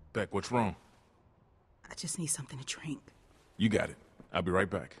 Beck, what's wrong? I just need something to drink. You got it. I'll be right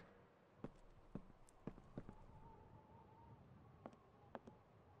back.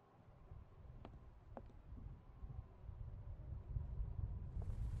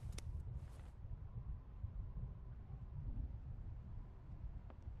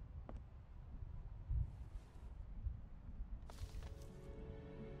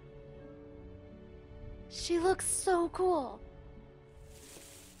 She looks so cool.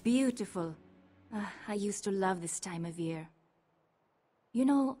 Beautiful. I used to love this time of year. You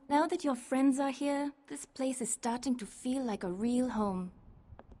know, now that your friends are here, this place is starting to feel like a real home.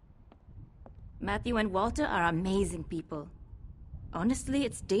 Matthew and Walter are amazing people. Honestly,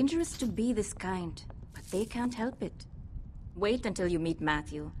 it's dangerous to be this kind, but they can't help it. Wait until you meet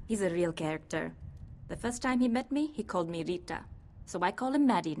Matthew. He's a real character. The first time he met me, he called me Rita. So I call him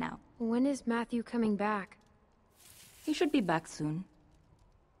Maddie now. When is Matthew coming back? He should be back soon.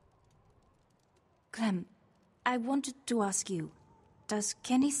 Clem, I wanted to ask you, does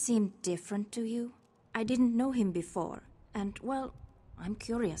Kenny seem different to you? I didn't know him before, and, well, I'm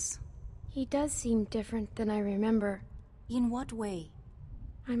curious. He does seem different than I remember. In what way?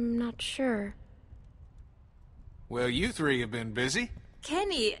 I'm not sure. Well, you three have been busy.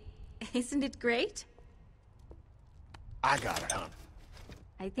 Kenny, isn't it great? I got it, hon.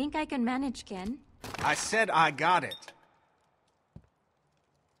 I think I can manage, Ken. I said I got it.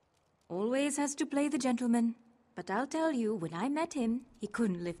 Always has to play the gentleman. But I'll tell you, when I met him, he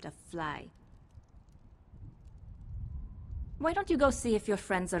couldn't lift a fly. Why don't you go see if your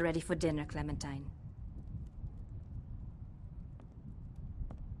friends are ready for dinner, Clementine?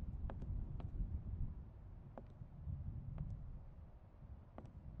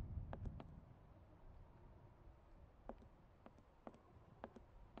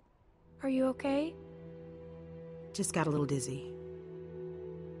 Are you okay? Just got a little dizzy.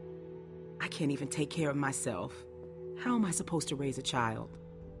 I can't even take care of myself. How am I supposed to raise a child?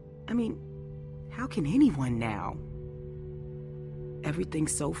 I mean, how can anyone now?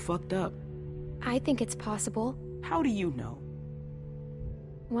 Everything's so fucked up. I think it's possible. How do you know?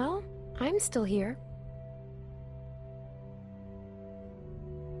 Well, I'm still here.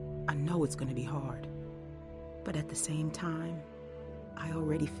 I know it's gonna be hard. But at the same time, I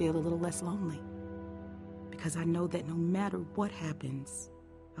already feel a little less lonely. Because I know that no matter what happens,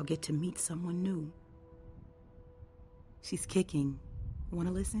 I'll get to meet someone new. She's kicking.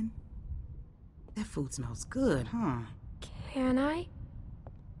 Wanna listen? That food smells good, huh? Can I?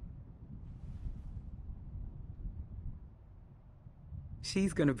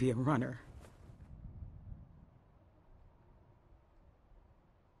 She's gonna be a runner.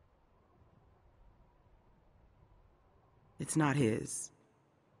 It's not his.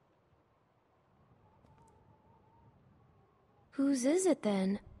 Whose is it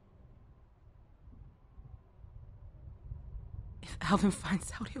then? If Alvin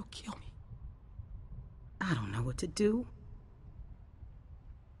finds out, he'll kill me. I don't know what to do.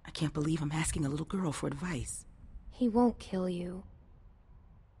 I can't believe I'm asking a little girl for advice. He won't kill you.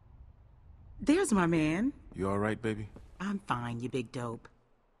 There's my man. You all right, baby? I'm fine, you big dope.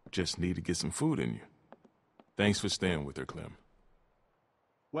 Just need to get some food in you. Thanks for staying with her, Clem.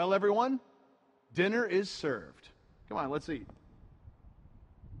 Well, everyone, dinner is served. Come on, let's eat.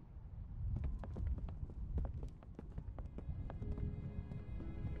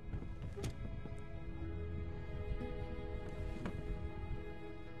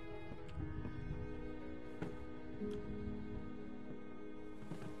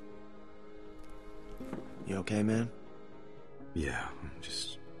 You okay, man? Yeah,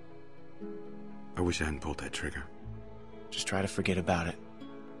 I wish I hadn't pulled that trigger. Just try to forget about it.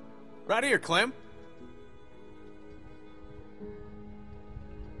 Right here, Clem.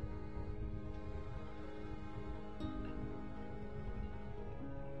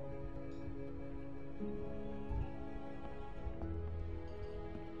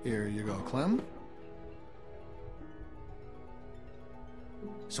 Here you go, Clem.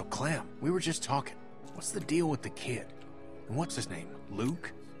 So, Clem, we were just talking. What's the deal with the kid? And what's his name?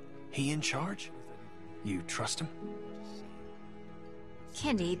 Luke? He in charge? You trust him?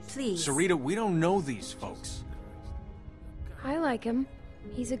 Kenny, please. Sarita, we don't know these folks. I like him.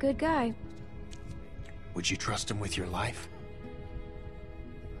 He's a good guy. Would you trust him with your life?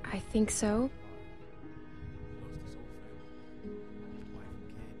 I think so.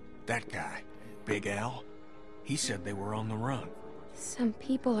 That guy, Big Al, he said they were on the run. Some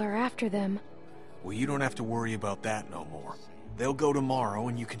people are after them. Well, you don't have to worry about that no more. They'll go tomorrow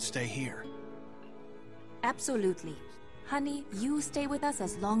and you can stay here. Absolutely. Honey, you stay with us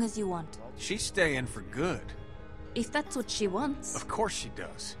as long as you want. She's staying for good. If that's what she wants. Of course she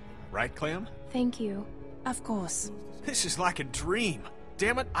does. Right, Clem? Thank you. Of course. This is like a dream.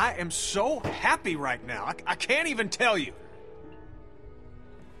 Damn it, I am so happy right now. I can't even tell you.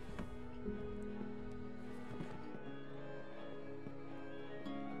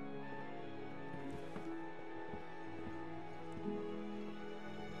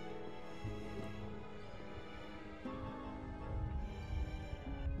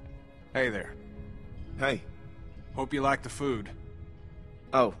 Hey there. Hey. Hope you like the food.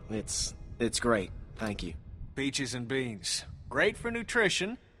 Oh, it's great. Thank you. Peaches and beans. Great for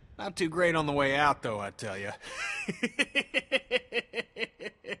nutrition. Not too great on the way out, though, I tell you.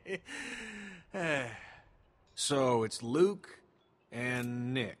 So, it's Luke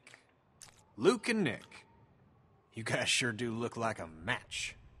and Nick. Luke and Nick. You guys sure do look like a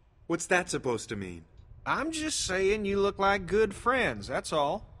match. What's that supposed to mean? I'm just saying you look like good friends, that's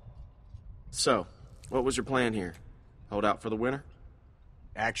all. So, what was your plan here? Hold out for the winter?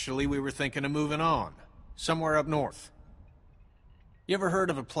 Actually, we were thinking of moving on. Somewhere up north. You ever heard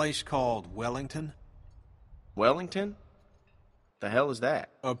of a place called Wellington? Wellington? The hell is that?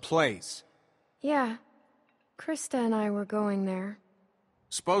 A place. Yeah. Krista and I were going there.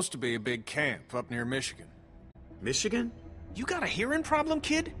 Supposed to be a big camp up near Michigan. Michigan? You got a hearing problem,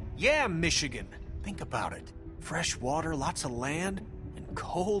 kid? Yeah, Michigan. Think about it. Fresh water, lots of land, and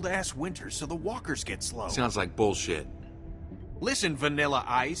cold-ass winters so the walkers get slow. Sounds like bullshit. Listen, Vanilla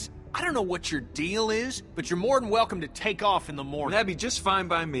Ice, I don't know what your deal is, but you're more than welcome to take off in the morning. That'd be just fine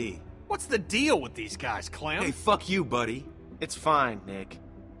by me. What's the deal with these guys, Clem? Hey, fuck you, buddy. It's fine, Nick.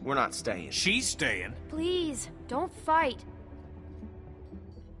 We're not staying. She's staying. Please, don't fight.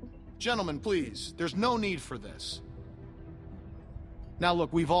 Gentlemen, please. There's no need for this. Now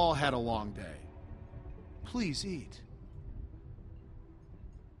look, we've all had a long day. Please eat.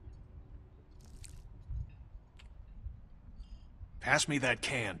 Pass me that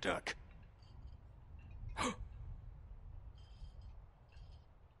can, Duck.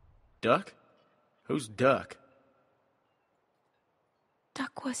 Duck? Who's Duck?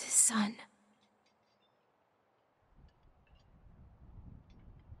 Duck was his son.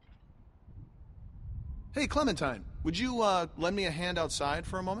 Hey, Clementine, would you, lend me a hand outside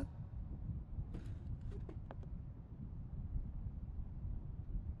for a moment?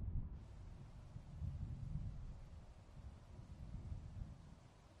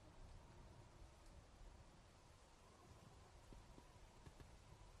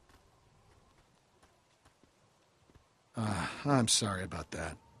 I'm sorry about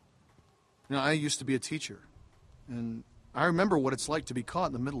that. You know, I used to be a teacher, and I remember what it's like to be caught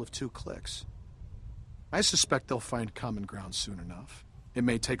in the middle of two cliques. I suspect they'll find common ground soon enough. It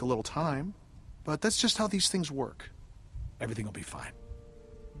may take a little time, but that's just how these things work. Everything will be fine.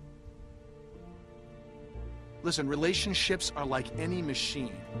 Listen, relationships are like any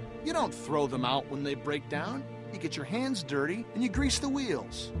machine. You don't throw them out when they break down. You get your hands dirty, and you grease the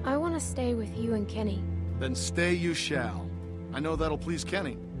wheels. I want to stay with you and Kenny. Then stay you shall. I know that'll please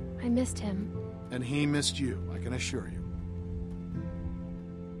Kenny. I missed him. And he missed you, I can assure you.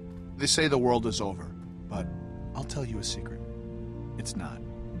 They say the world is over, but I'll tell you a secret. It's not.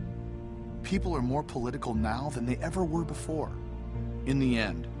 People are more political now than they ever were before. In the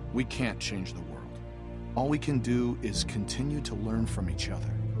end, we can't change the world. All we can do is continue to learn from each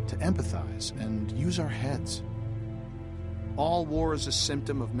other, to empathize, and use our heads. All war is a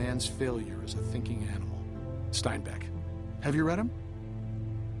symptom of man's failure as a thinking animal. Steinbeck. Have you read him?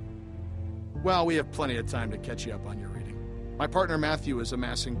 Well, we have plenty of time to catch you up on your reading. My partner Matthew is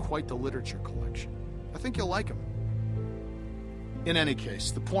amassing quite the literature collection. I think you'll like him. In any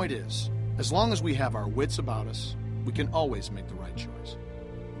case, the point is, as long as we have our wits about us, we can always make the right choice.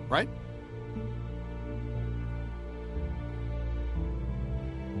 Right?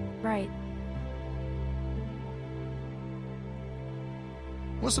 Right.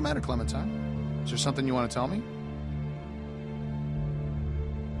 What's the matter, Clementine? Is there something you want to tell me?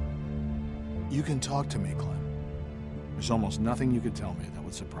 You can talk to me, Clem. There's almost nothing you could tell me that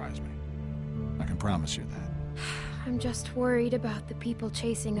would surprise me. I can promise you that. I'm just worried about the people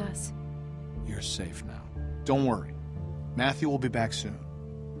chasing us. You're safe now. Don't worry. Matthew will be back soon,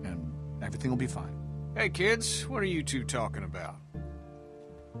 and everything will be fine. Hey, kids, what are you two talking about?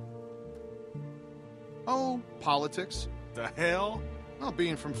 Oh, politics. The hell? Well,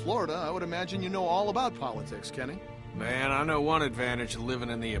 being from Florida, I would imagine you know all about politics, Kenny. Man, I know one advantage of living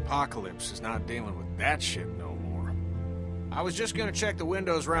in the apocalypse is not dealing with that shit no more. I was just gonna check the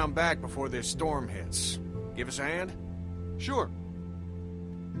windows round back before this storm hits. Give us a hand? Sure.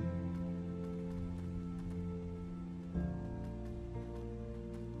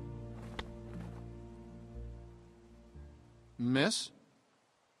 Miss?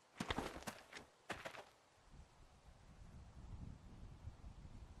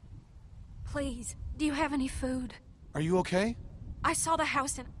 Please, do you have any food? Are you okay? I saw the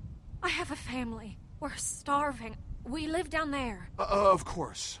house and I have a family. We're starving. We live down there. Of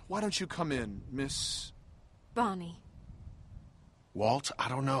course. Why don't you come in, Miss... Bonnie. Walt, I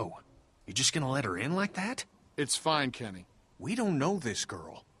don't know. You just gonna let her in like that? It's fine, Kenny. We don't know this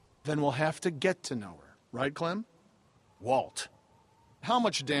girl. Then we'll have to get to know her. Right, Clem? Walt. How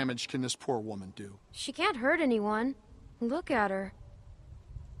much damage can this poor woman do? She can't hurt anyone. Look at her.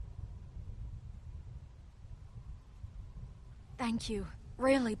 Thank you.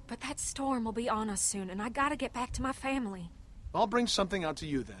 Really, but that storm will be on us soon, and I gotta get back to my family. I'll bring something out to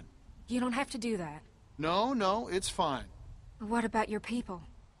you then. You don't have to do that. No, it's fine. What about your people?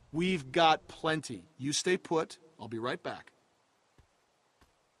 We've got plenty. You stay put. I'll be right back.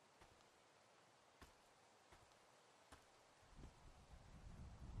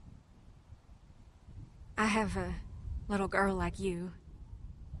 I have a little girl like you.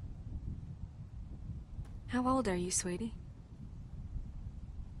 How old are you, sweetie?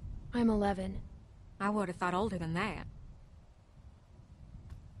 I'm 11. I would have thought older than that.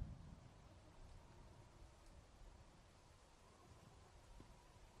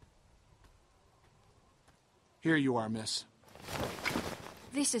 Here you are, miss.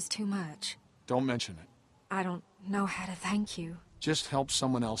 This is too much. Don't mention it. I don't know how to thank you. Just help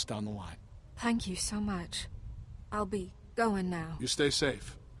someone else down the line. Thank you so much. I'll be going now. You stay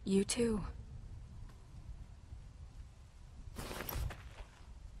safe. You too.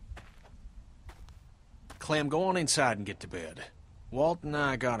 Clem, go on inside and get to bed. Walt and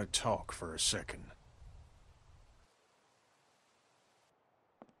I gotta talk for a second.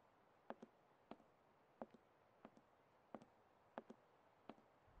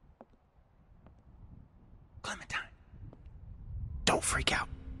 Clementine, don't freak out.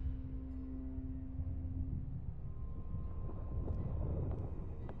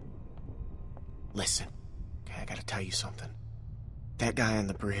 Listen, okay, I gotta tell you something. That guy on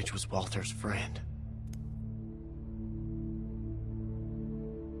the bridge was Walter's friend.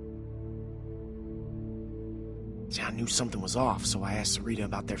 See, I knew something was off, so I asked Sarita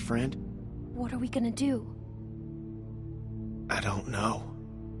about their friend. What are we gonna do? I don't know.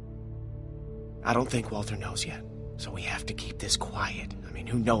 I don't think Walter knows yet, so we have to keep this quiet. I mean,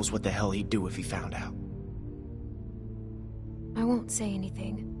 who knows what the hell he'd do if he found out. I won't say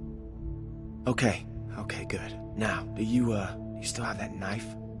anything. Okay, Okay, good. Now, do you still have that knife?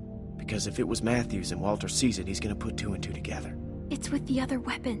 Because if it was Matthew's and Walter sees it, he's gonna put two and two together. It's with the other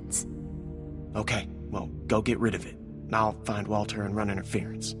weapons. Okay, well, go get rid of it. I'll find Walter and run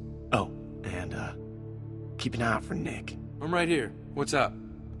interference. Oh, and, keep an eye out for Nick. I'm right here. What's up?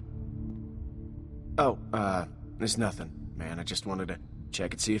 Oh, there's nothing, man. I just wanted to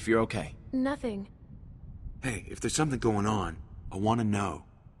check and see if you're okay. Nothing. Hey, if there's something going on, I want to know.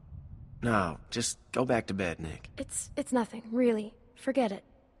 No, just go back to bed, Nick. It's nothing, really. Forget it.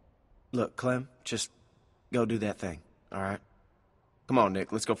 Look, Clem, just go do that thing, all right? Come on,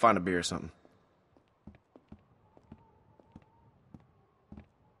 Nick, let's go find a beer or something.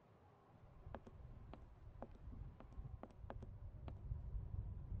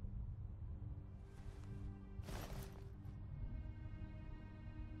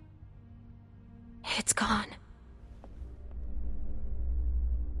 It's gone.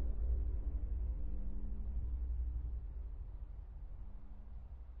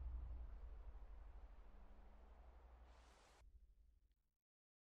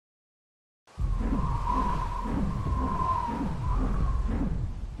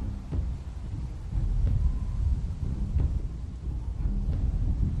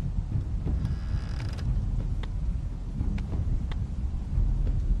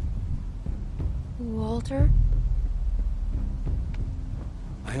 Walter?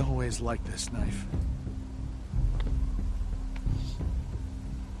 I always liked this knife.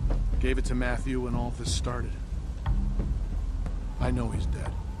 Gave it to Matthew when all this started. I know he's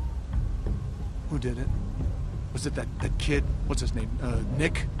dead. Who did it? Was it that kid? What's his name?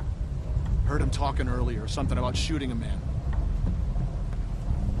 Nick? Heard him talking earlier, something about shooting a man.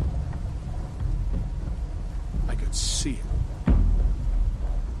 I could see it.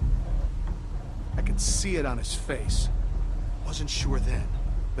 I could see it on his face. Wasn't sure then,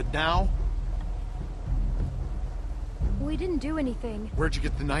 but now... We didn't do anything. Where'd you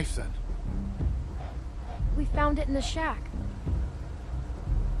get the knife then? We found it in the shack.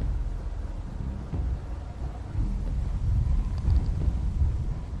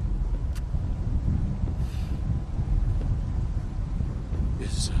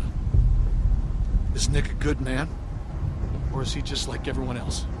 Is Nick a good man? Or is he just like everyone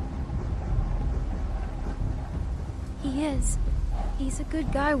else? He is. He's a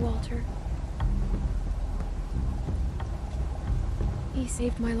good guy, Walter. He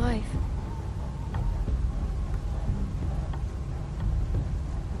saved my life.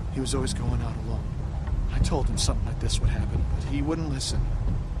 He was always going out alone. I told him something like this would happen, but he wouldn't listen.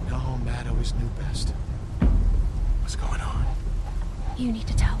 No, Matt always knew best. What's going on? You need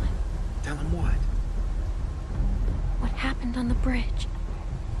to tell him. Tell him what? What happened on the bridge.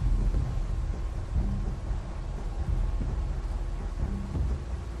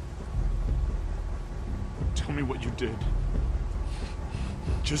 Tell me what you did.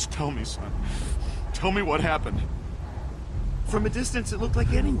 Just tell me, son. Tell me what happened. From a distance, it looked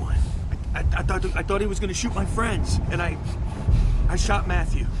like anyone. I thought he was going to shoot my friends, and I shot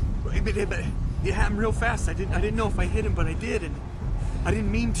Matthew. But it happened real fast. I didn't know if I hit him, but I did, and I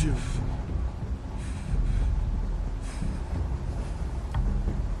didn't mean to.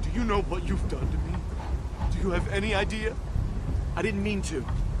 Do you know what you've done to me? Do you have any idea? I didn't mean to.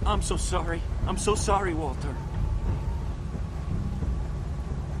 I'm so sorry. I'm so sorry, Walter.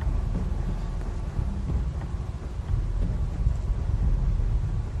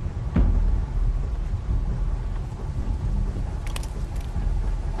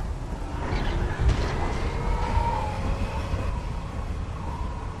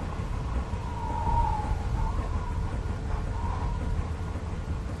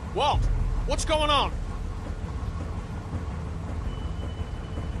 Walt, what's going on?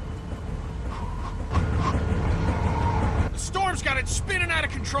 The storm's got it spinning out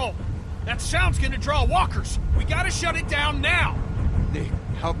of control. That sound's gonna draw walkers. We gotta shut it down now. Nick,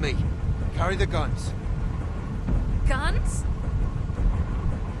 help me. Carry the guns. Guns?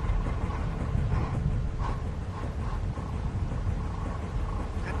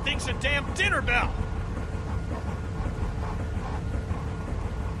 That thing's a damn dinner bell.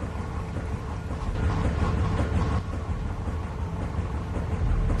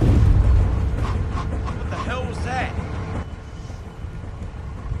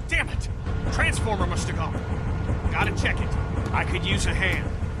 Transformer must have gone. Gotta check it. I could use a hand.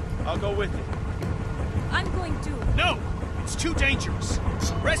 I'll go with you. I'm going to. No! It's too dangerous.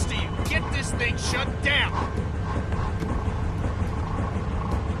 Rest of you, get this thing shut down.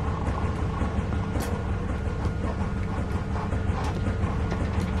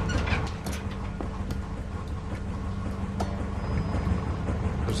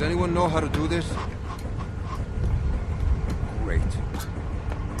 Does anyone know how to do this?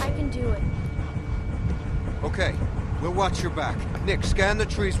 do it. Okay, we'll watch your back. Nick, scan the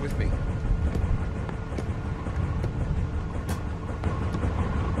trees with me.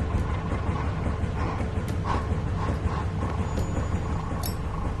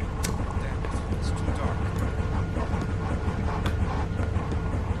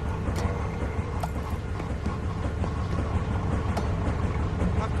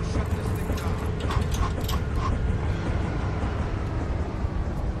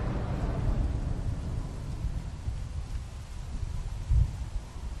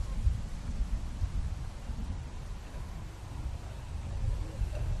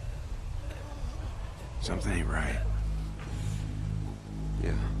 Something ain't right.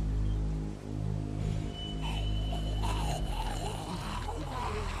 Yeah.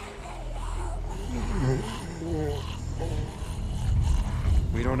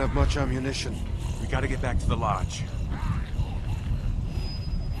 We don't have much ammunition. We gotta get back to the lodge.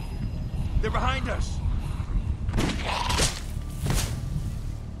 They're behind us!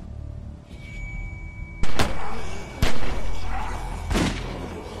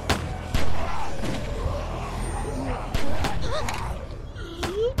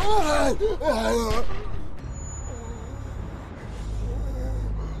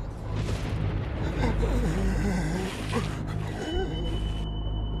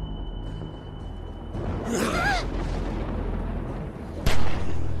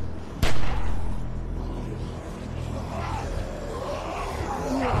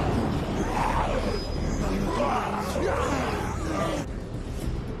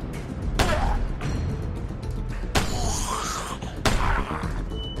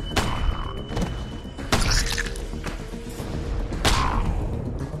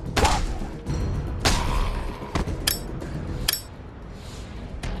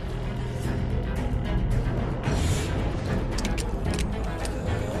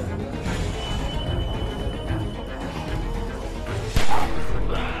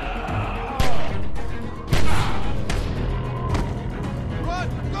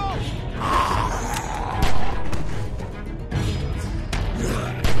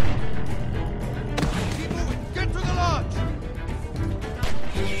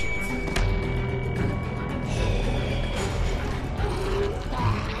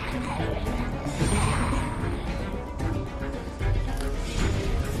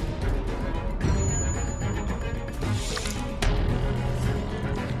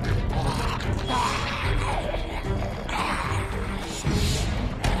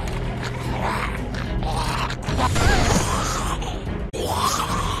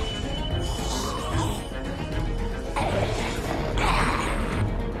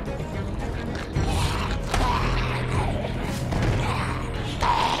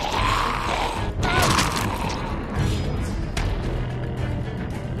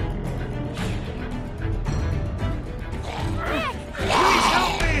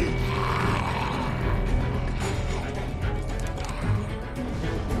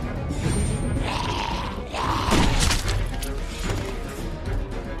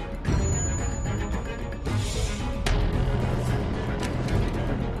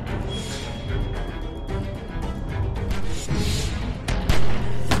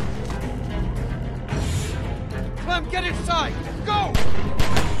 Get inside! Go!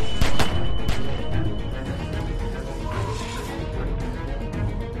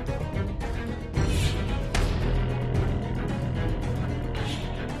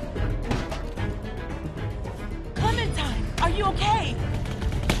 Clementine, are you okay?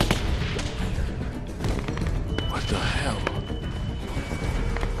 What the hell?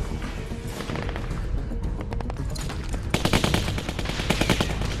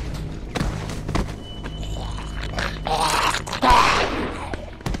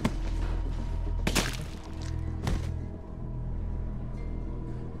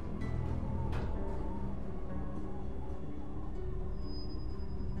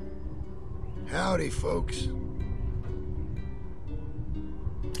 Howdy, folks.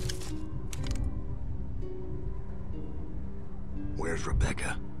 Where's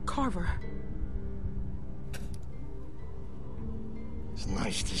Rebecca? Carver. It's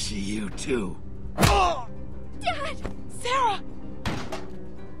nice to see you, too. Oh! Dad! Sarah!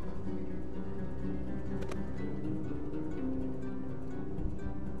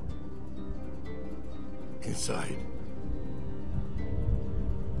 Inside.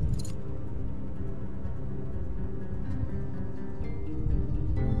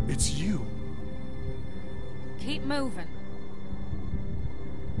 It's you. Keep moving.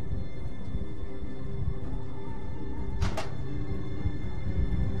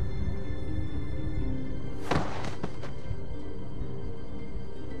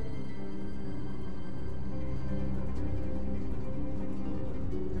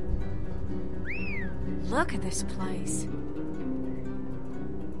 Look at this place.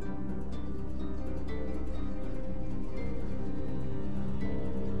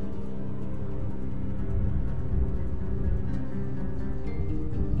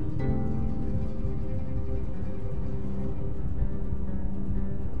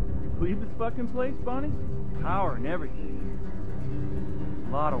 Leave this fucking place, Bonnie? Power and everything.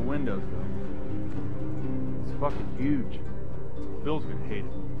 A lot of windows, though. It's fucking huge. Bill's gonna hate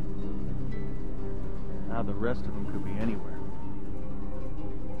it. Now the rest of them could be anywhere.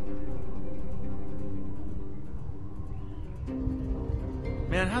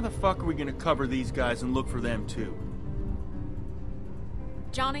 Man, how the fuck are we gonna cover these guys and look for them, too?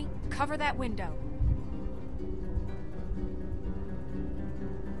 Johnny, cover that window.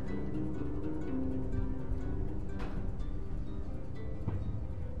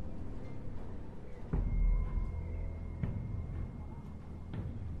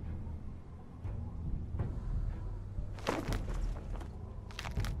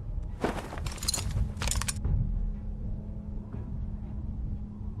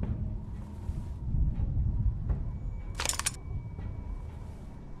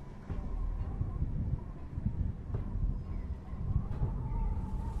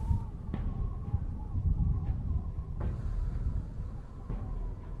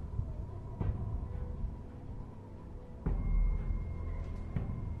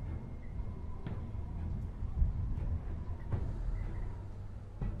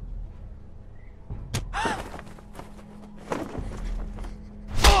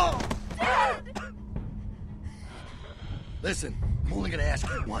 Listen, I'm only gonna ask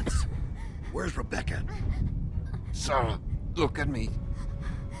you once. Where's Rebecca? Sarah, look at me.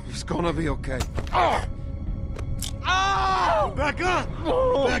 It's gonna be okay. Rebecca!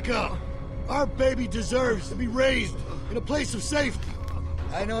 Rebecca! Our baby deserves to be raised in a place of safety.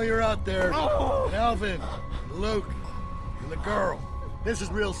 I know you're out there. And Alvin, and Luke, and the girl. This is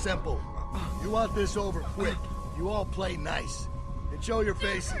real simple. You want this over quick. You all play nice. And show your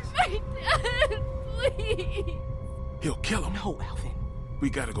faces. My dad, please. He'll kill him. No, Alvin. We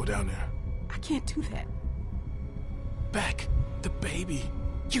gotta go down there. I can't do that. Beck, the baby.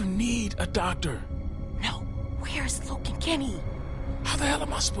 You need a doctor. No. Where's Luke and Kenny? How the hell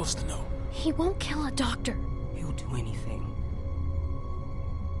am I supposed to know? He won't kill a doctor. He'll do anything.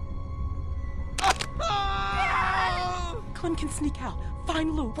 Clem can sneak out.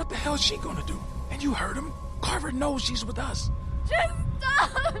 Find Luke. What the hell's she gonna do? And you heard him? Carver knows she's with us. Just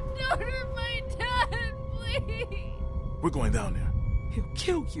stop! Don't hurt my dad, please! We're going down there. He'll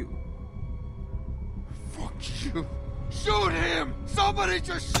kill you. Fuck you. Shoot him! Somebody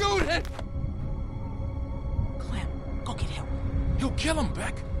just shoot him! Clem, go get help. He'll kill him,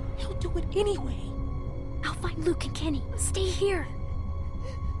 Beck. He'll do it anyway. I'll find Luke and Kenny. Stay here.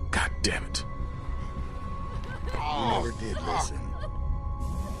 God damn it. You never did listen.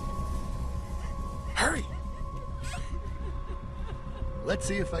 Hurry! Let's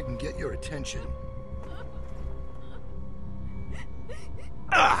see if I can get your attention.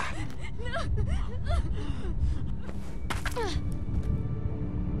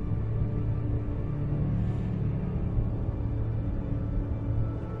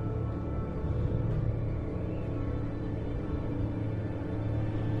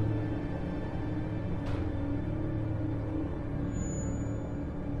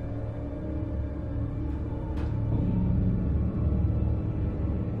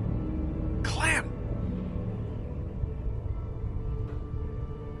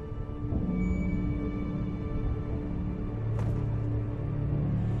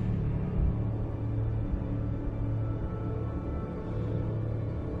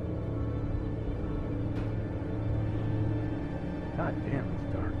 God damn, it's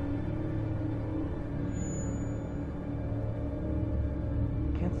dark.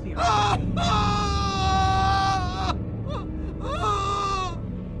 Can't see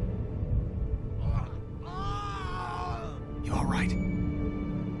You all right?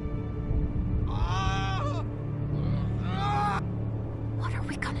 What are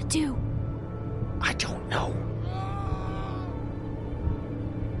we gonna do? I don't know.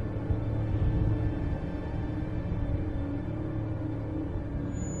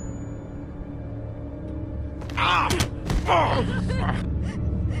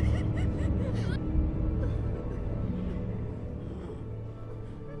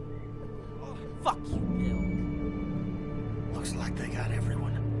 Fuck you, Bill. Looks like they got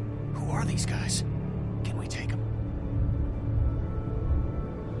everyone. Who are these guys? Can we take them?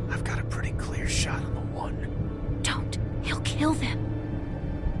 I've got a pretty clear shot on the one. Don't. He'll kill them.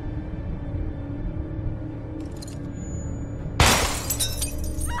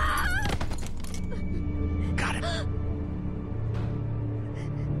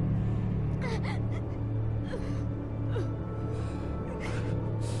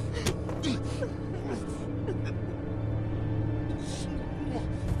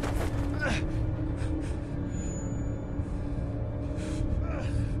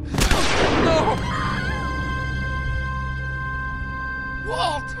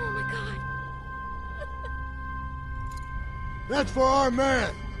 Walt! Oh my God. That's for our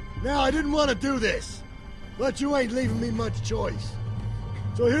man. Now, I didn't want to do this, but you ain't leaving me much choice.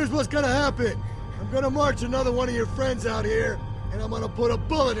 So here's what's gonna happen. I'm gonna march another one of your friends out here, and I'm gonna put a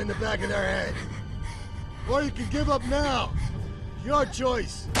bullet in the back of their head. Or you can give up now. Your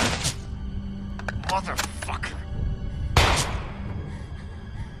choice. Motherfucker.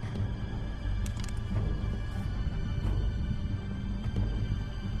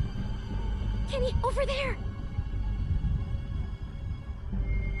 Kenny, over there!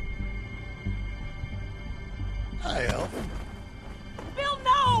 Hi, Elf. Bill,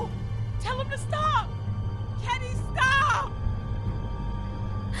 no! Tell him to stop! Kenny, stop!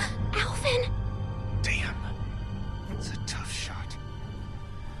 Alvin! Damn. It's a tough shot.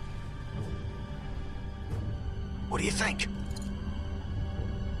 What do you think?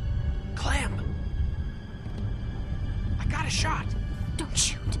 Clem! I got a shot. Don't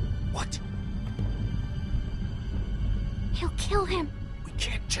shoot. What? He'll kill him. We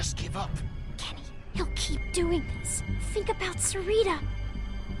can't just give up. Kenny, he'll keep doing this. Think about Sarita.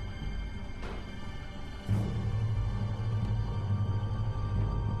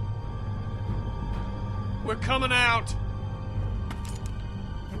 We're coming out.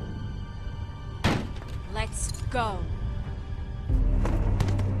 Let's go.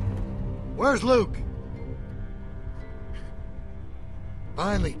 Where's Luke?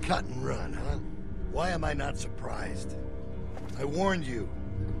 Finally cut and run, huh? Why am I not surprised? I warned you.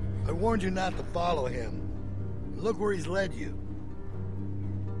 I warned you not to follow him. Look where he's led you.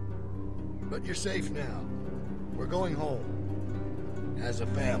 But you're safe now. We're going home. As a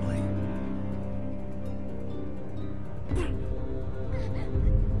family.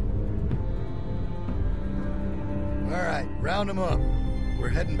 All right, round them up. We're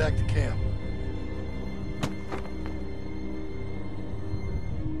heading back to camp.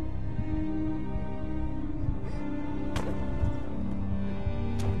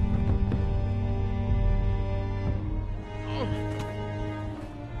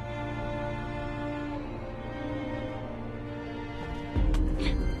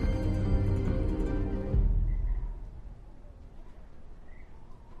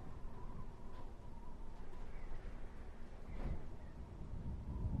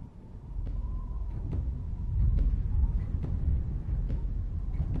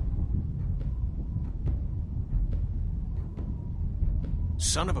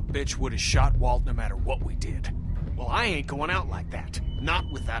 Son of a bitch would have shot Walt no matter what we did. Well, I ain't going out like that. Not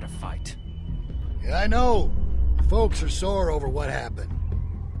without a fight. Yeah, I know. Folks are sore over what happened.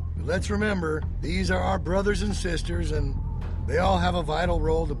 But let's remember, these are our brothers and sisters, and they all have a vital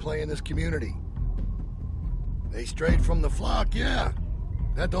role to play in this community. They strayed from the flock, yeah.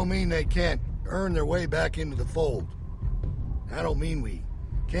 That don't mean they can't earn their way back into the fold. That don't mean we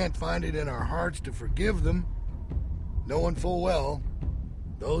can't find it in our hearts to forgive them, knowing full well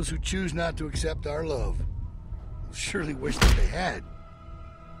those who choose not to accept our love will surely wish that they had.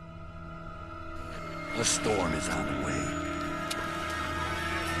 A storm is on the way.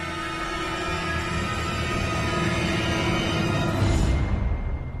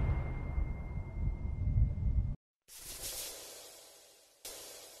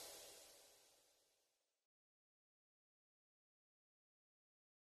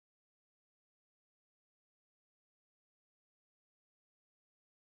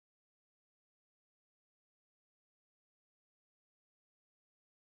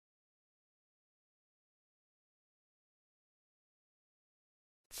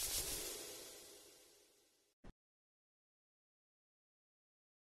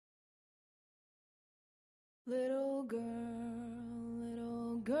 Little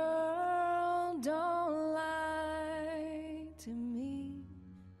girl, don't lie to me.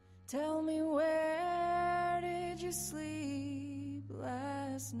 Tell me, where did you sleep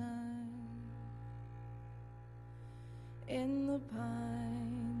last night? In the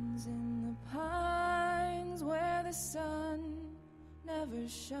pines where the sun never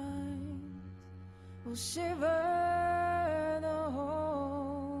shines. We'll shiver the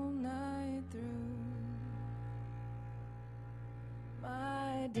whole night through.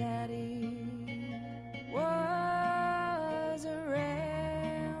 My daddy was a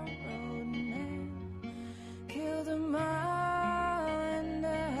railroad man, killed a mile and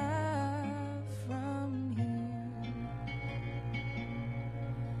a half from here.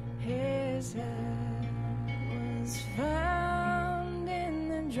 His head was found in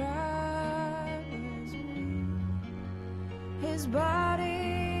the driver's wheel. His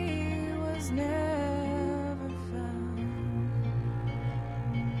body was never found.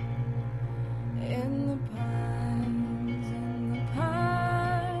 In the pines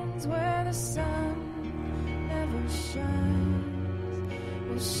the sun never shines.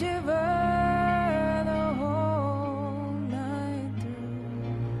 We'll